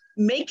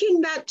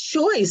making that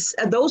choice,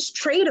 those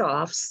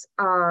trade-offs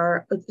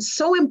are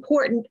so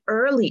important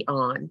early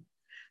on.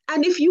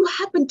 And if you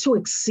happen to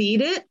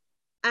exceed it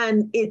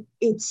and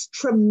it's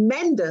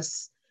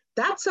tremendous,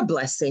 that's a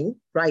blessing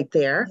right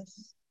there.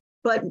 Yes.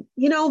 But,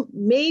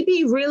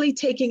 maybe really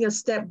taking a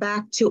step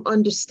back to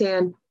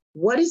understand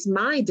what is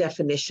my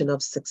definition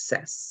of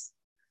success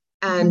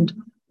and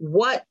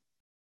what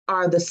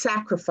are the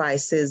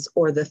sacrifices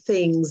or the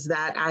things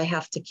that I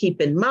have to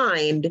keep in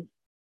mind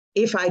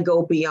if I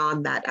go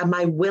beyond that. Am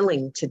I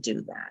willing to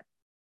do that?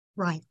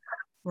 Right.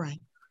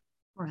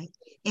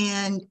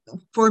 And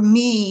for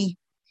me,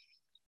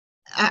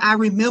 I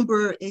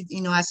remember,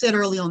 I said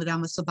early on that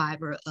I'm a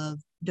survivor of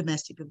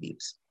domestic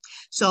abuse.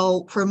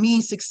 So for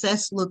me,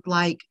 success looked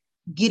like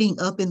getting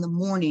up in the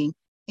morning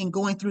and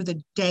going through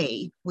the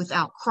day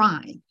without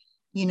crying.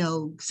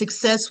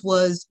 Success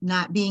was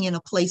not being in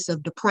a place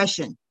of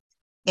depression.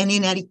 And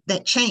then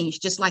that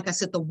changed, just like I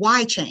said, the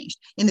why changed.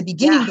 In the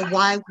beginning, the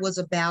why was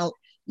about,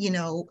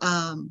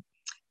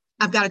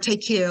 I've got to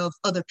take care of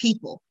other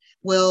people.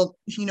 Well,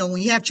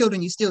 when you have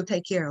children, you still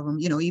take care of them,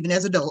 even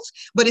as adults,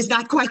 but it's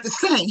not quite the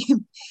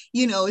same.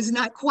 It's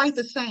not quite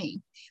the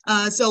same.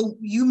 So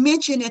you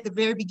mentioned at the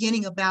very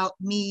beginning about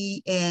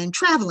me and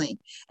traveling.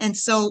 And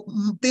so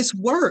this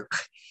work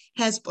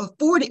has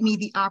afforded me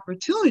the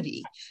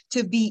opportunity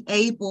to be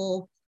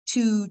able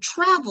to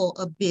travel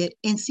a bit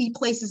and see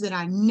places that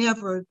I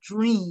never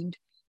dreamed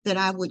that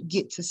I would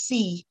get to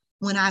see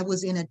when I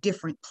was in a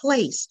different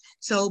place.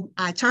 So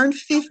I turned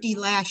 50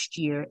 last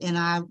year and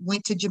I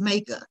went to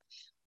Jamaica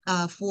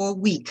for a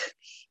week.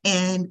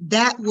 And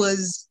that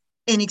was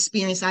an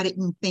experience I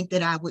didn't think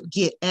that I would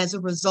get as a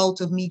result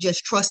of me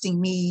just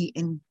trusting me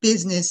and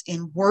business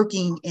and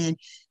working. And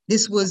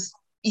this was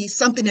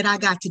something that I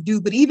got to do.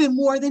 But even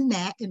more than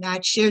that, and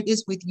I'd shared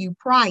this with you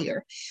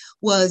prior,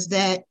 was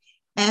that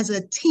as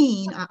a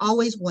teen, I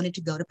always wanted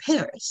to go to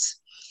Paris.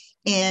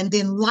 And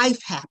then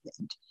life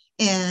happened.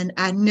 And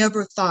I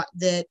never thought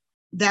that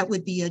that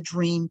would be a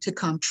dream to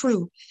come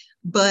true.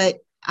 But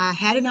I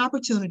had an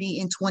opportunity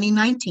in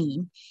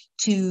 2019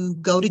 to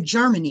go to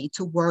Germany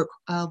to work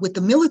with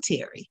the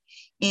military.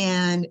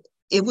 And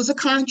it was a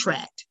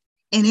contract.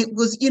 And it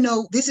was,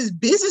 this is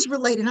business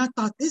related. And I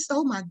thought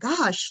oh my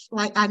gosh,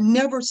 like I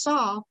never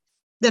saw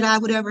that I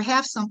would ever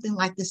have something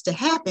like this to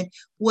happen.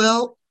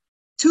 Well,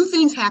 two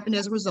things happened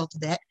as a result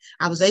of that.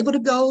 I was able to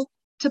go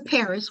to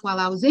Paris while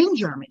I was in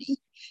Germany.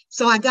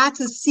 So I got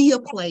to see a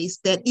place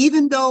that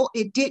even though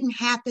it didn't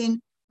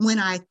happen when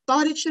I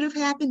thought it should have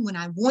happened, when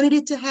I wanted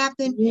it to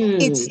happen,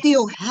 it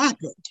still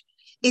happened.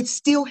 It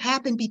still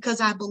happened because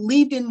I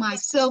believed in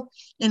myself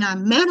and I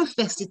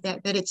manifested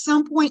that at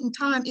some point in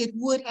time it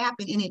would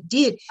happen, and it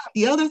did.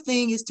 The other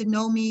thing is to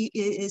know me,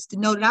 is to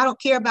know that I don't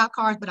care about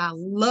cars, but I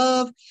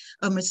love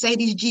a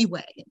Mercedes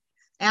G-Wagon.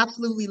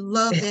 Absolutely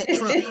love that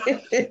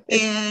truck.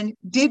 And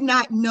did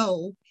not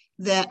know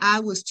that I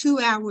was 2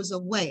 hours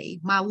away.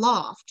 My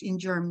loft in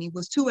Germany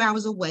was 2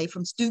 hours away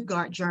from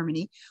Stuttgart,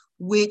 Germany,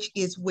 which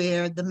is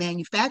where the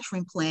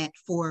manufacturing plant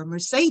for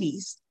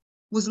Mercedes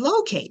was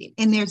located.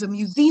 And there's a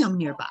museum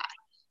nearby.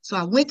 So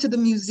I went to the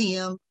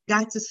museum,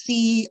 got to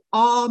see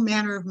all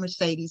manner of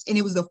Mercedes. And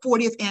it was the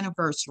 40th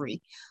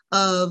anniversary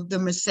of the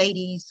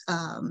Mercedes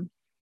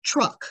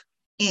truck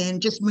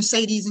and just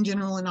Mercedes in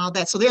general and all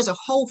that. So there's a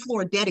whole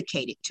floor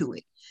dedicated to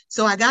it.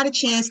 So I got a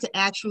chance to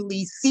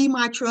actually see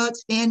my truck,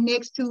 stand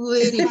next to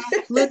it and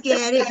look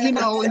at it,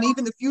 and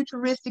even the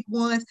futuristic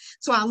ones.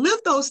 So I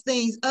lift those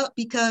things up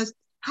because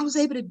I was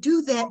able to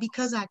do that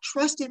because I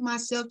trusted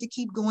myself to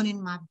keep going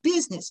in my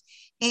business.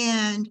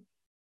 And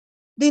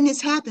then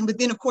this happened. But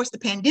then, of course, the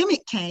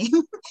pandemic came.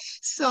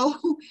 So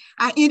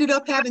I ended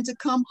up having to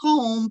come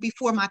home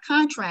before my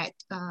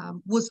contract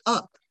was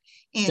up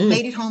and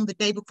made it home the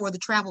day before the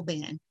travel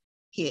ban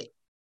hit.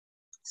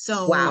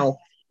 So, wow.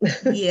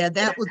 Yeah,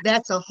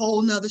 that's a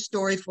whole nother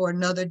story for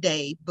another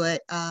day.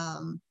 But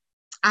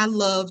I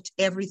loved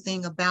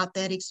everything about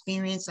that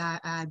experience.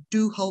 I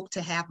do hope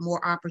to have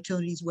more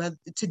opportunities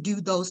to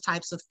do those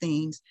types of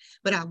things,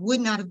 but I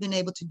would not have been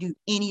able to do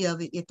any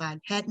of it if I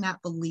had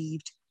not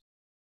believed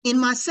in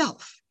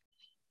myself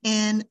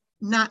and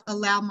not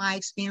allow my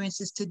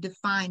experiences to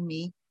define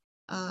me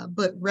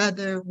but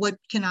rather what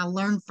can I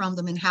learn from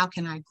them and how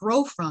can I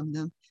grow from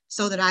them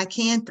so that I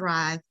can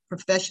thrive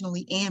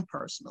professionally and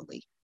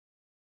personally.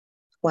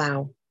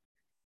 Wow.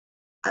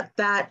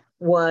 That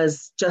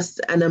was just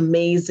an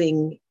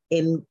amazing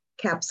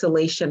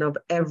encapsulation of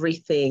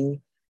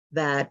everything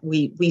that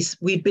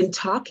we've been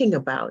talking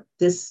about.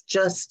 This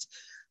just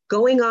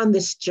going on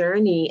this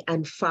journey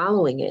and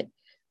following it.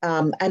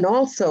 And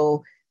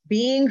also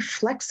being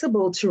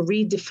flexible to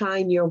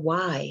redefine your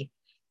why,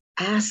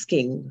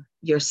 asking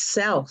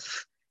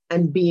yourself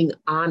and being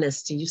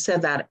honest. You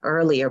said that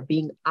earlier,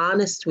 being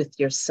honest with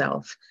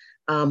yourself.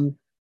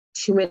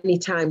 Too many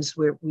times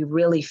we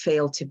really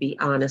fail to be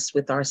honest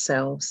with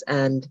ourselves,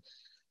 and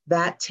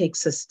that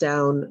takes us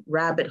down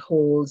rabbit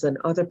holes and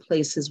other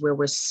places where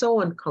we're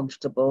so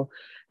uncomfortable.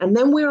 And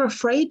then we're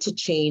afraid to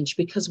change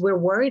because we're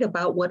worried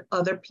about what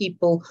other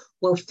people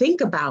will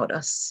think about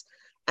us.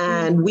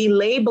 And we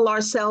label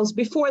ourselves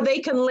before they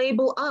can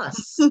label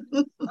us.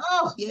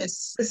 Oh,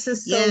 yes. This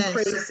is so yes.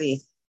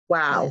 crazy.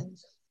 Wow.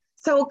 Yes.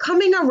 So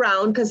coming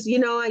around, because,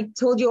 I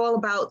told you all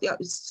about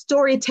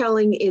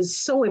storytelling is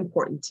so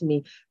important to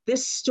me.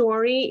 This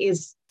story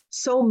is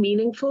so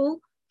meaningful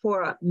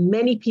for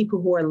many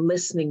people who are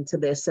listening to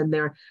this, and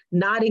they're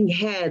nodding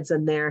heads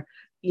and they're,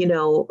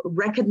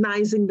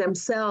 recognizing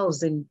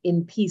themselves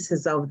in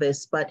pieces of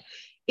this. But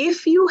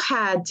if you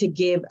had to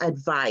give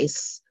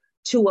advice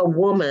to a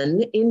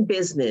woman in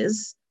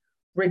business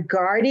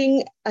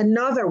regarding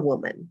another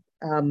woman,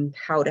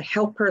 how to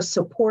help her,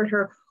 support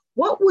her,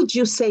 what would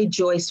you say,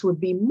 Joyce, would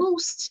be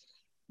the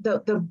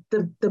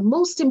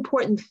most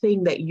important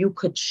thing that you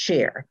could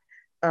share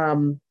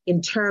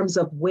in terms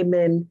of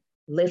women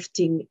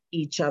lifting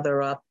each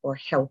other up or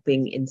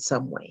helping in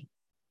some way?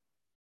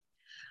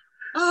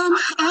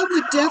 I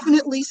would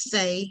definitely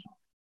say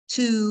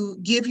to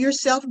give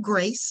yourself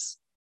grace,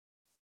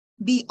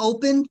 be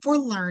open for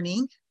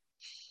learning,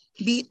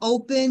 be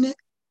open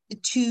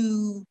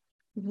to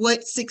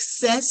what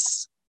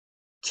success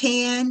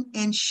can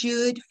and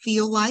should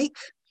feel like.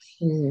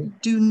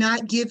 Do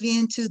not give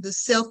in to the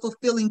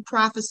self-fulfilling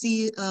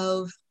prophecy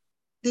of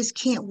this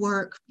can't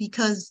work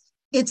because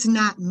it's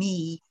not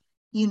me.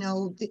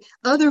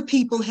 Other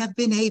people have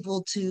been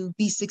able to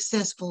be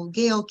successful.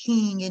 Gayle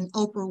King and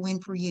Oprah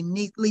Winfrey and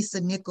Lisa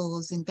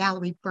Nichols and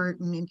Valerie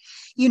Burton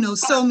and,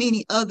 so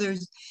many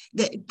others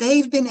that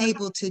they've been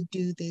able to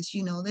do this.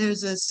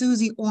 There's a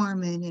Susie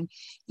Orman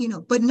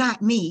and, but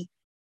not me.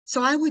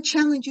 So I would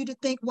challenge you to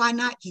think, why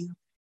not you?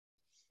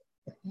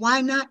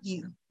 Why not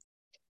you?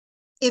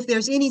 If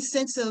there's any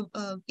sense of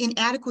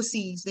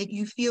inadequacies that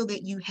you feel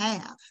that you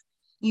have,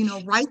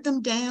 write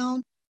them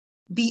down,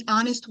 be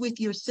honest with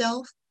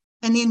yourself,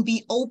 and then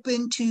be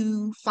open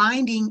to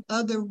finding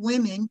other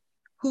women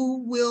who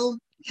will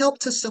help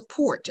to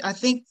support. I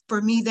think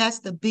for me, that's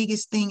the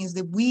biggest thing, is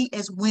that we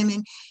as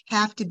women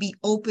have to be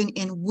open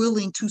and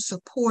willing to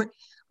support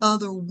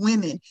other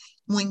women.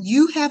 When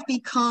you have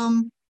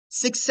become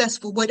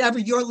successful, whatever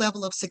your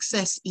level of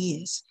success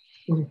is,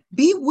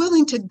 be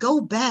willing to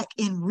go back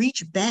and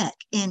reach back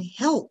and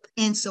help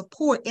and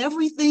support.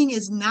 Everything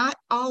is not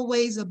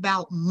always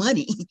about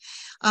money.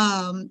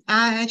 I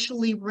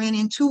actually ran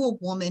into a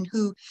woman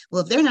who,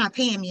 well, if they're not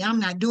paying me, I'm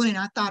not doing it.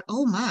 I thought,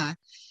 oh my,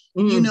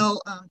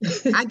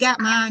 I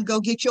got mine, go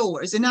get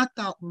yours. And I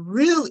thought,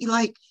 really,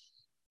 like,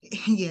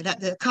 yeah,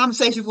 the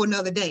conversation for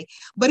another day,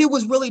 but it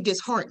was really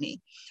disheartening.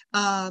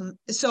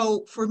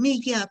 So for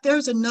me, yeah, if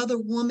there's another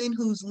woman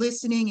who's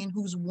listening and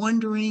who's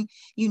wondering,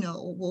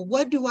 well,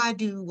 what do I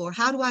do? Or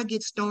how do I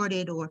get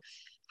started? Or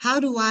how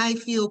do I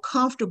feel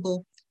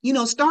comfortable?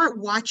 Start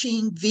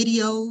watching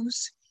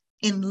videos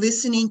and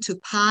listening to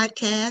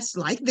podcasts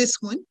like this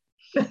one.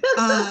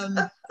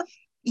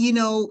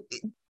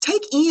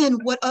 Take in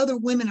what other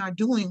women are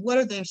doing. What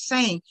are they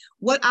saying?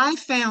 What I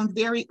found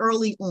very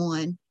early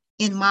on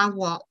in my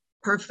walk,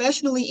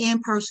 professionally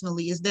and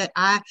personally, is that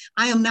I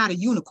am not a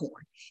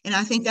unicorn. And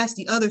I think that's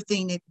the other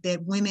thing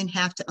that women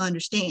have to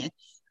understand.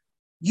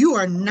 You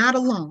are not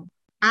alone.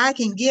 I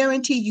can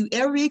guarantee you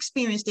every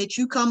experience that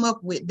you come up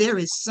with, there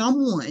is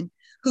someone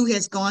who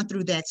has gone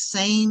through that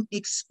same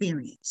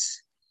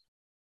experience.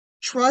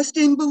 Trust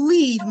and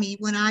believe me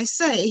when I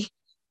say,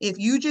 if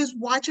you just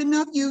watch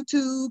enough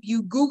YouTube,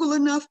 you Google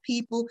enough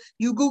people,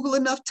 you Google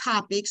enough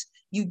topics,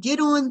 you get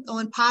on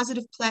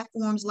positive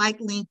platforms like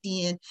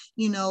LinkedIn,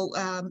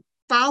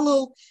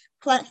 follow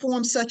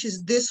platforms such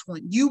as this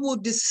one, you will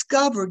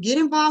discover, get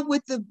involved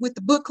with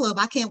the book club.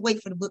 I can't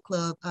wait for the book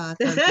club.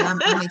 I'm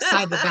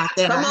excited about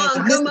that.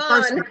 Come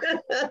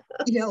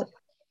on.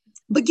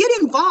 But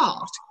get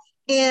involved.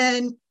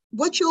 And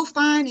what you'll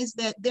find is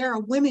that there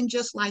are women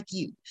just like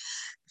you.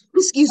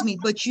 Excuse me,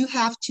 but you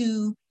have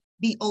to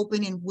be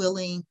open and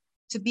willing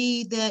to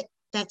be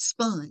that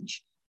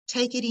sponge.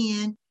 Take it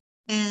in.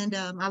 And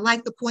I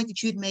like the point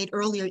that you had made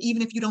earlier.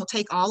 Even if you don't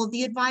take all of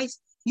the advice,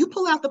 you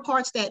pull out the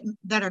parts that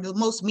are the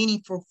most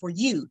meaningful for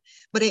you,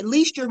 but at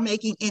least you're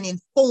making an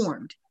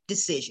informed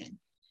decision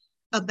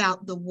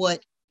about the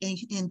what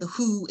and the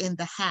who and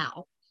the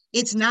how.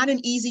 It's not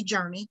an easy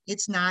journey.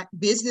 It's not.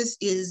 Business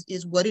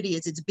is what it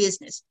is. It's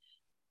business.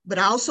 But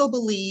I also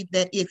believe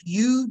that if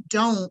you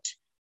don't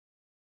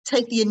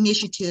take the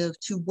initiative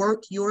to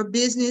work your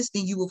business,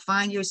 then you will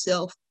find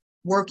yourself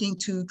working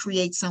to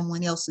create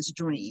someone else's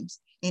dreams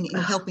and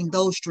helping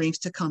those dreams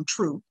to come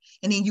true.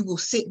 And then you will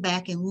sit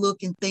back and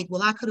look and think,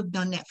 well, I could have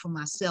done that for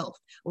myself,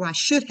 or I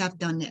should have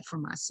done that for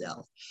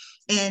myself.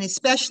 And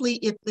especially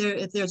if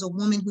there's a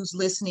woman who's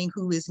listening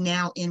who is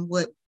now in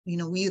what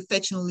we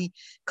affectionately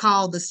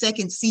call the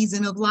second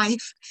season of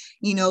life.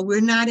 We're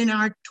not in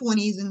our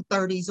 20s and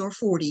 30s or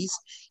 40s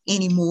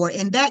anymore.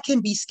 And that can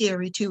be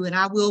scary too. And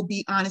I will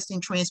be honest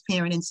and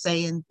transparent and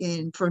say,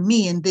 and for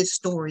me in this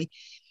story,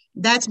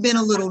 that's been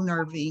a little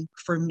nervy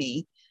for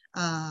me.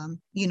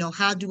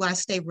 How do I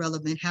stay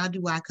relevant? How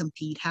do I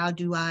compete? How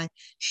do I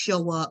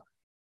show up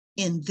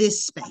in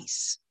this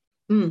space?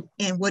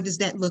 And what does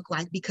that look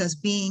like? Because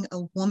being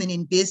a woman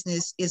in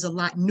business is a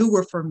lot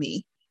newer for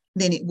me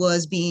than it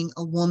was being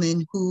a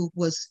woman who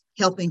was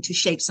helping to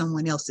shape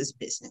someone else's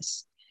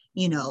business,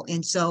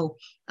 and so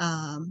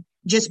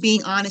just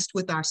being honest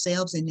with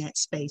ourselves in that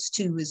space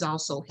too is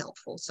also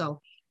helpful.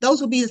 So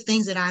those would be the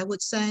things that I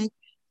would say.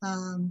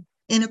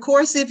 And of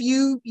course, if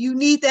you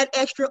need that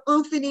extra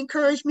oomph and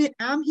encouragement,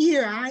 I'm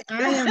here. I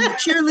am the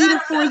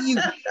cheerleader for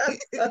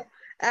you.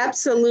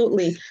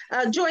 Absolutely.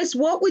 Joyce,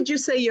 what would you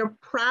say your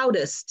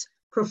proudest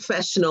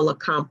professional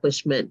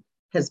accomplishment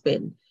has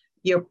been?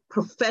 Your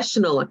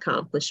professional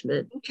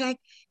accomplishment? Okay.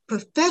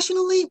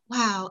 Professionally,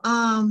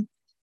 wow.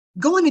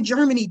 Going to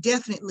Germany,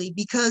 definitely,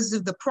 because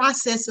of the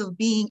process of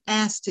being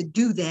asked to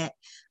do that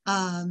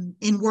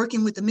and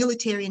working with the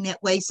military in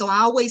that way. So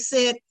I always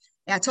said,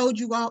 I told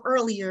you all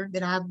earlier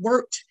that I've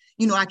worked,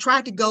 I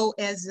tried to go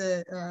as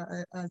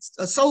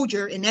a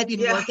soldier and that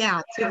didn't work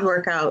out. Didn't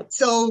work out.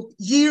 So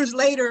years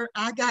later,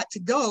 I got to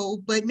go,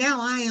 but now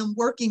I am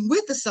working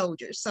with the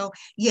soldiers. So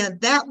yeah,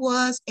 that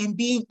was, and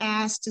being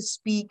asked to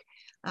speak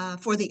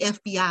for the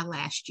FBI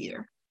last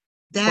year.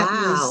 That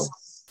was,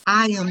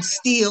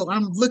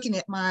 I'm looking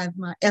at my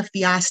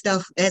FBI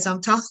stuff as I'm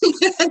talking.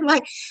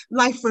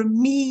 like for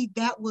me,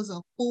 that was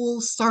a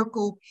full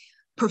circle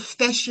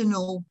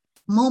professional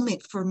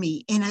moment for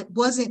me. And it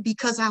wasn't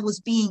because I was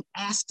being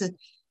asked to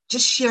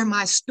just share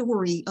my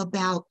story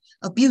about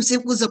abuse.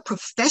 It was a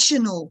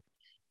professional,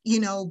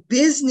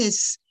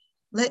 business.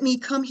 Let me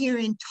come here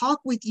and talk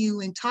with you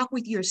and talk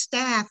with your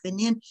staff, and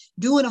then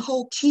doing a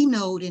whole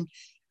keynote. And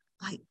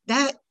like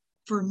that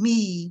for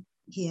me,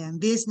 yeah, in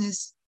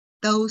business,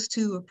 those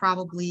two are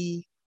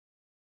probably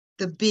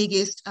the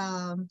biggest.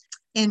 And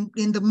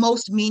the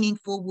most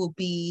meaningful will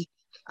be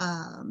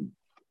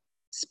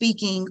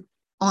speaking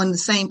on the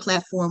same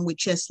platform with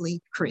Chesley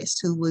Christ,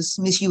 who was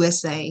Miss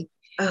USA.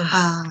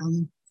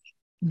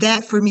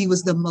 That for me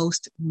was the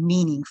most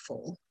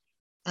meaningful.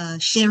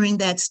 Sharing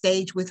that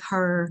stage with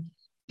her,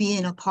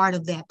 being a part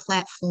of that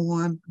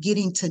platform,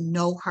 getting to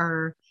know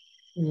her.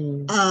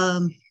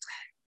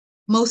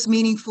 Most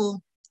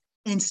meaningful,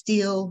 and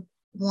still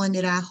one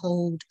that I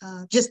hold,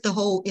 just the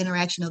whole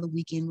interaction of the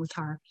weekend with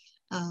her.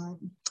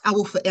 I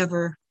will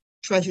forever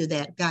treasure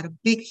that. Got a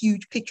big,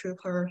 huge picture of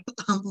her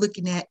I'm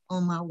looking at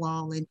on my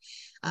wall. And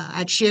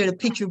I'd shared a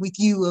picture with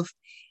you of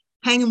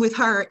hanging with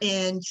her,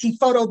 and she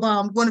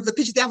photobombed one of the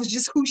pictures. That was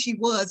just who she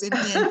was. And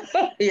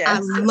yes. I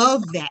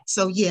love that.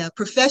 So yeah,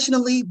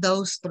 professionally,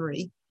 those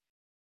three.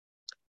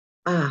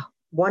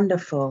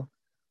 Wonderful.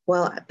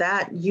 Well,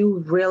 that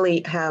you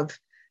really have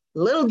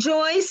little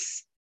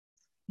Joyce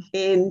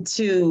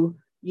into,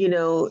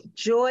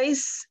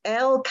 Joyce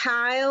L.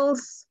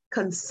 Kyles,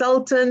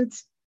 consultant,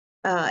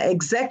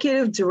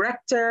 executive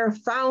director,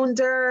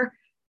 founder,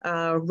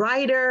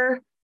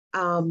 writer,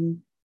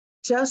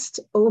 just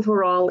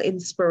overall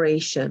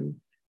inspiration.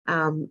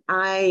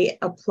 I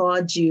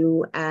applaud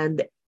you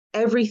and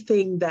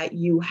everything that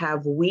you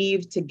have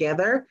weaved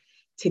together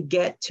to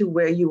get to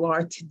where you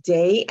are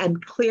today.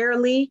 And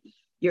clearly,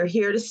 you're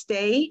here to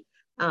stay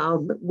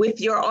with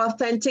your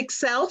authentic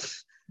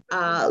self,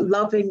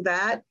 loving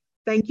that.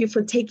 Thank you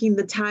for taking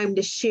the time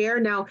to share.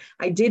 Now,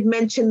 I did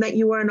mention that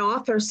you are an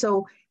author,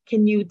 so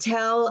can you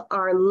tell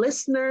our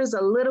listeners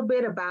a little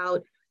bit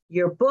about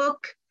your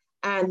book?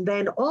 And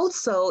then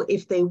also,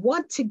 if they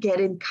want to get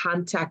in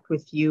contact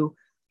with you,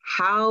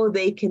 how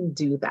they can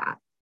do that.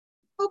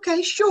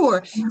 Okay,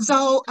 sure.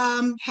 So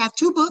have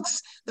two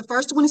books. The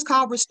first one is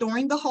called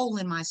Restoring the Hole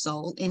in My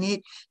Soul, and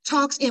it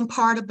talks in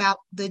part about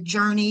the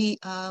journey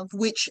of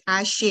which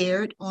I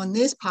shared on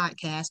this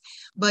podcast,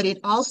 but it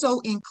also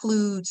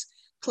includes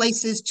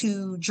places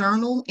to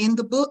journal in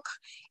the book.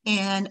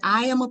 And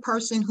I am a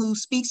person who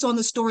speaks on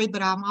the story,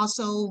 but I'm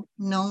also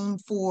known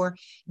for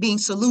being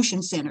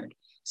solution-centered.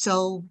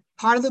 So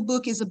part of the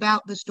book is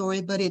about the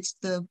story, but it's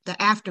the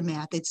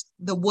aftermath. It's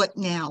the what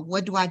now?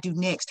 What do I do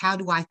next? How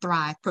do I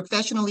thrive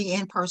professionally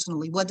and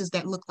personally? What does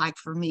that look like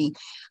for me?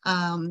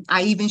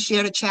 I even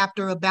shared a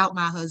chapter about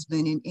my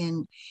husband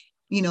and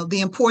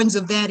the importance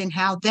of that and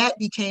how that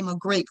became a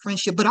great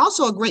friendship, but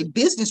also a great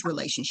business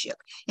relationship.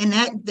 And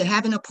that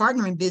having a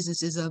partner in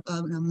business is an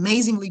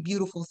amazingly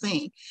beautiful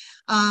thing.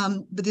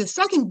 But the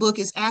second book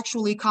is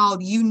actually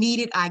called You Need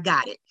It, I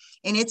Got It.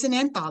 And it's an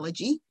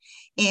anthology.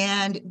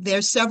 And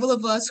there's several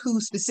of us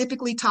who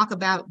specifically talk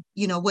about,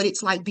 what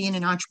it's like being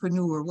an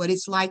entrepreneur, what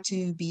it's like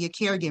to be a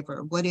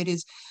caregiver, what it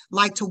is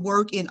like to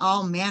work in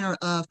all manner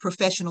of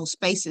professional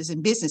spaces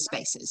and business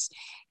spaces,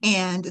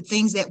 and the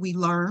things that we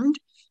learned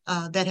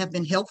that have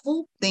been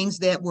helpful, things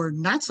that were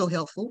not so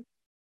helpful.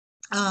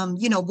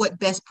 What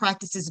best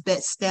practices,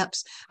 best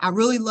steps. I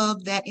really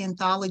love that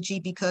anthology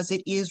because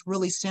it is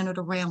really centered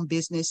around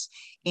business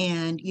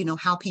and,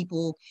 how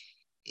people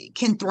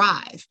can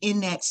thrive in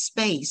that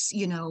space,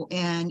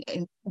 and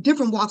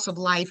different walks of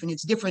life, and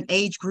it's different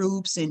age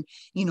groups and,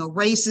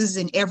 races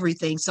and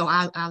everything. So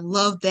I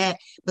love that.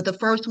 But the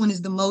first one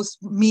is the most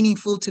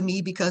meaningful to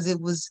me because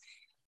it was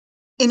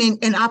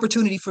an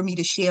opportunity for me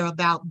to share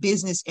about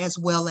business as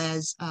well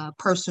as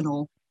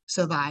personal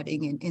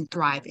surviving and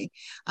thriving.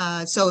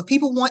 So if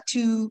people want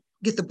to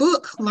get the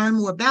book, learn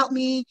more about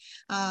me,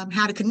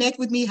 how to connect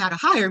with me, how to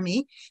hire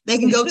me, they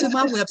can go to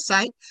my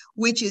website,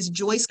 which is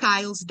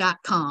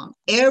joycekiles.com.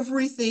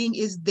 Everything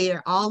is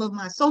there. All of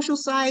my social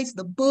sites,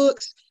 the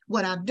books,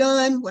 what I've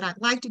done, what I'd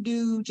like to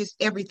do, just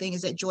everything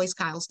is at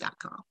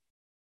joycekiles.com.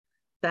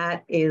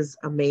 That is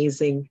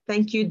amazing.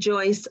 Thank you,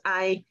 Joyce.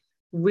 I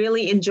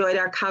really enjoyed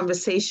our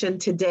conversation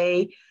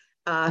today.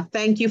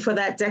 Thank you for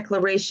that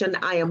declaration.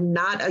 I am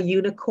not a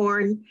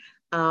unicorn.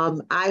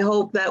 I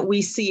hope that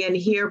we see and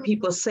hear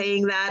people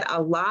saying that a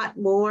lot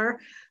more.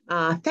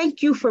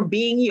 Thank you for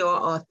being your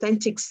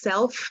authentic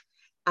self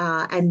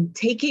and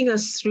taking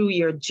us through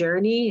your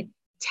journey,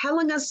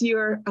 telling us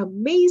your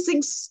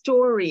amazing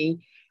story,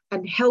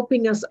 and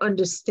helping us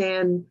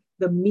understand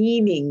the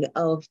meaning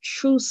of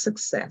true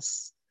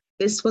success.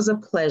 This was a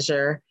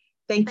pleasure.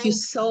 Thank you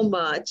so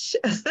much.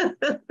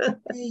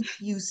 Thank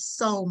you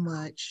so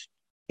much.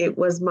 It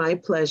was my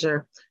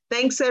pleasure.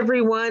 Thanks,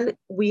 everyone.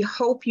 We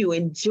hope you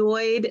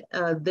enjoyed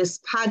this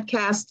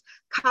podcast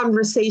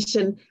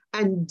conversation,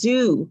 and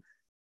do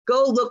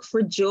go look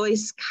for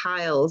Joyce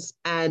Kiles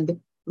and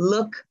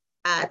look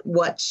at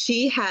what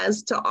she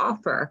has to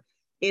offer.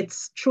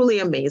 It's truly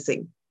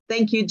amazing.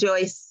 Thank you,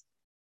 Joyce.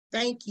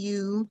 Thank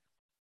you.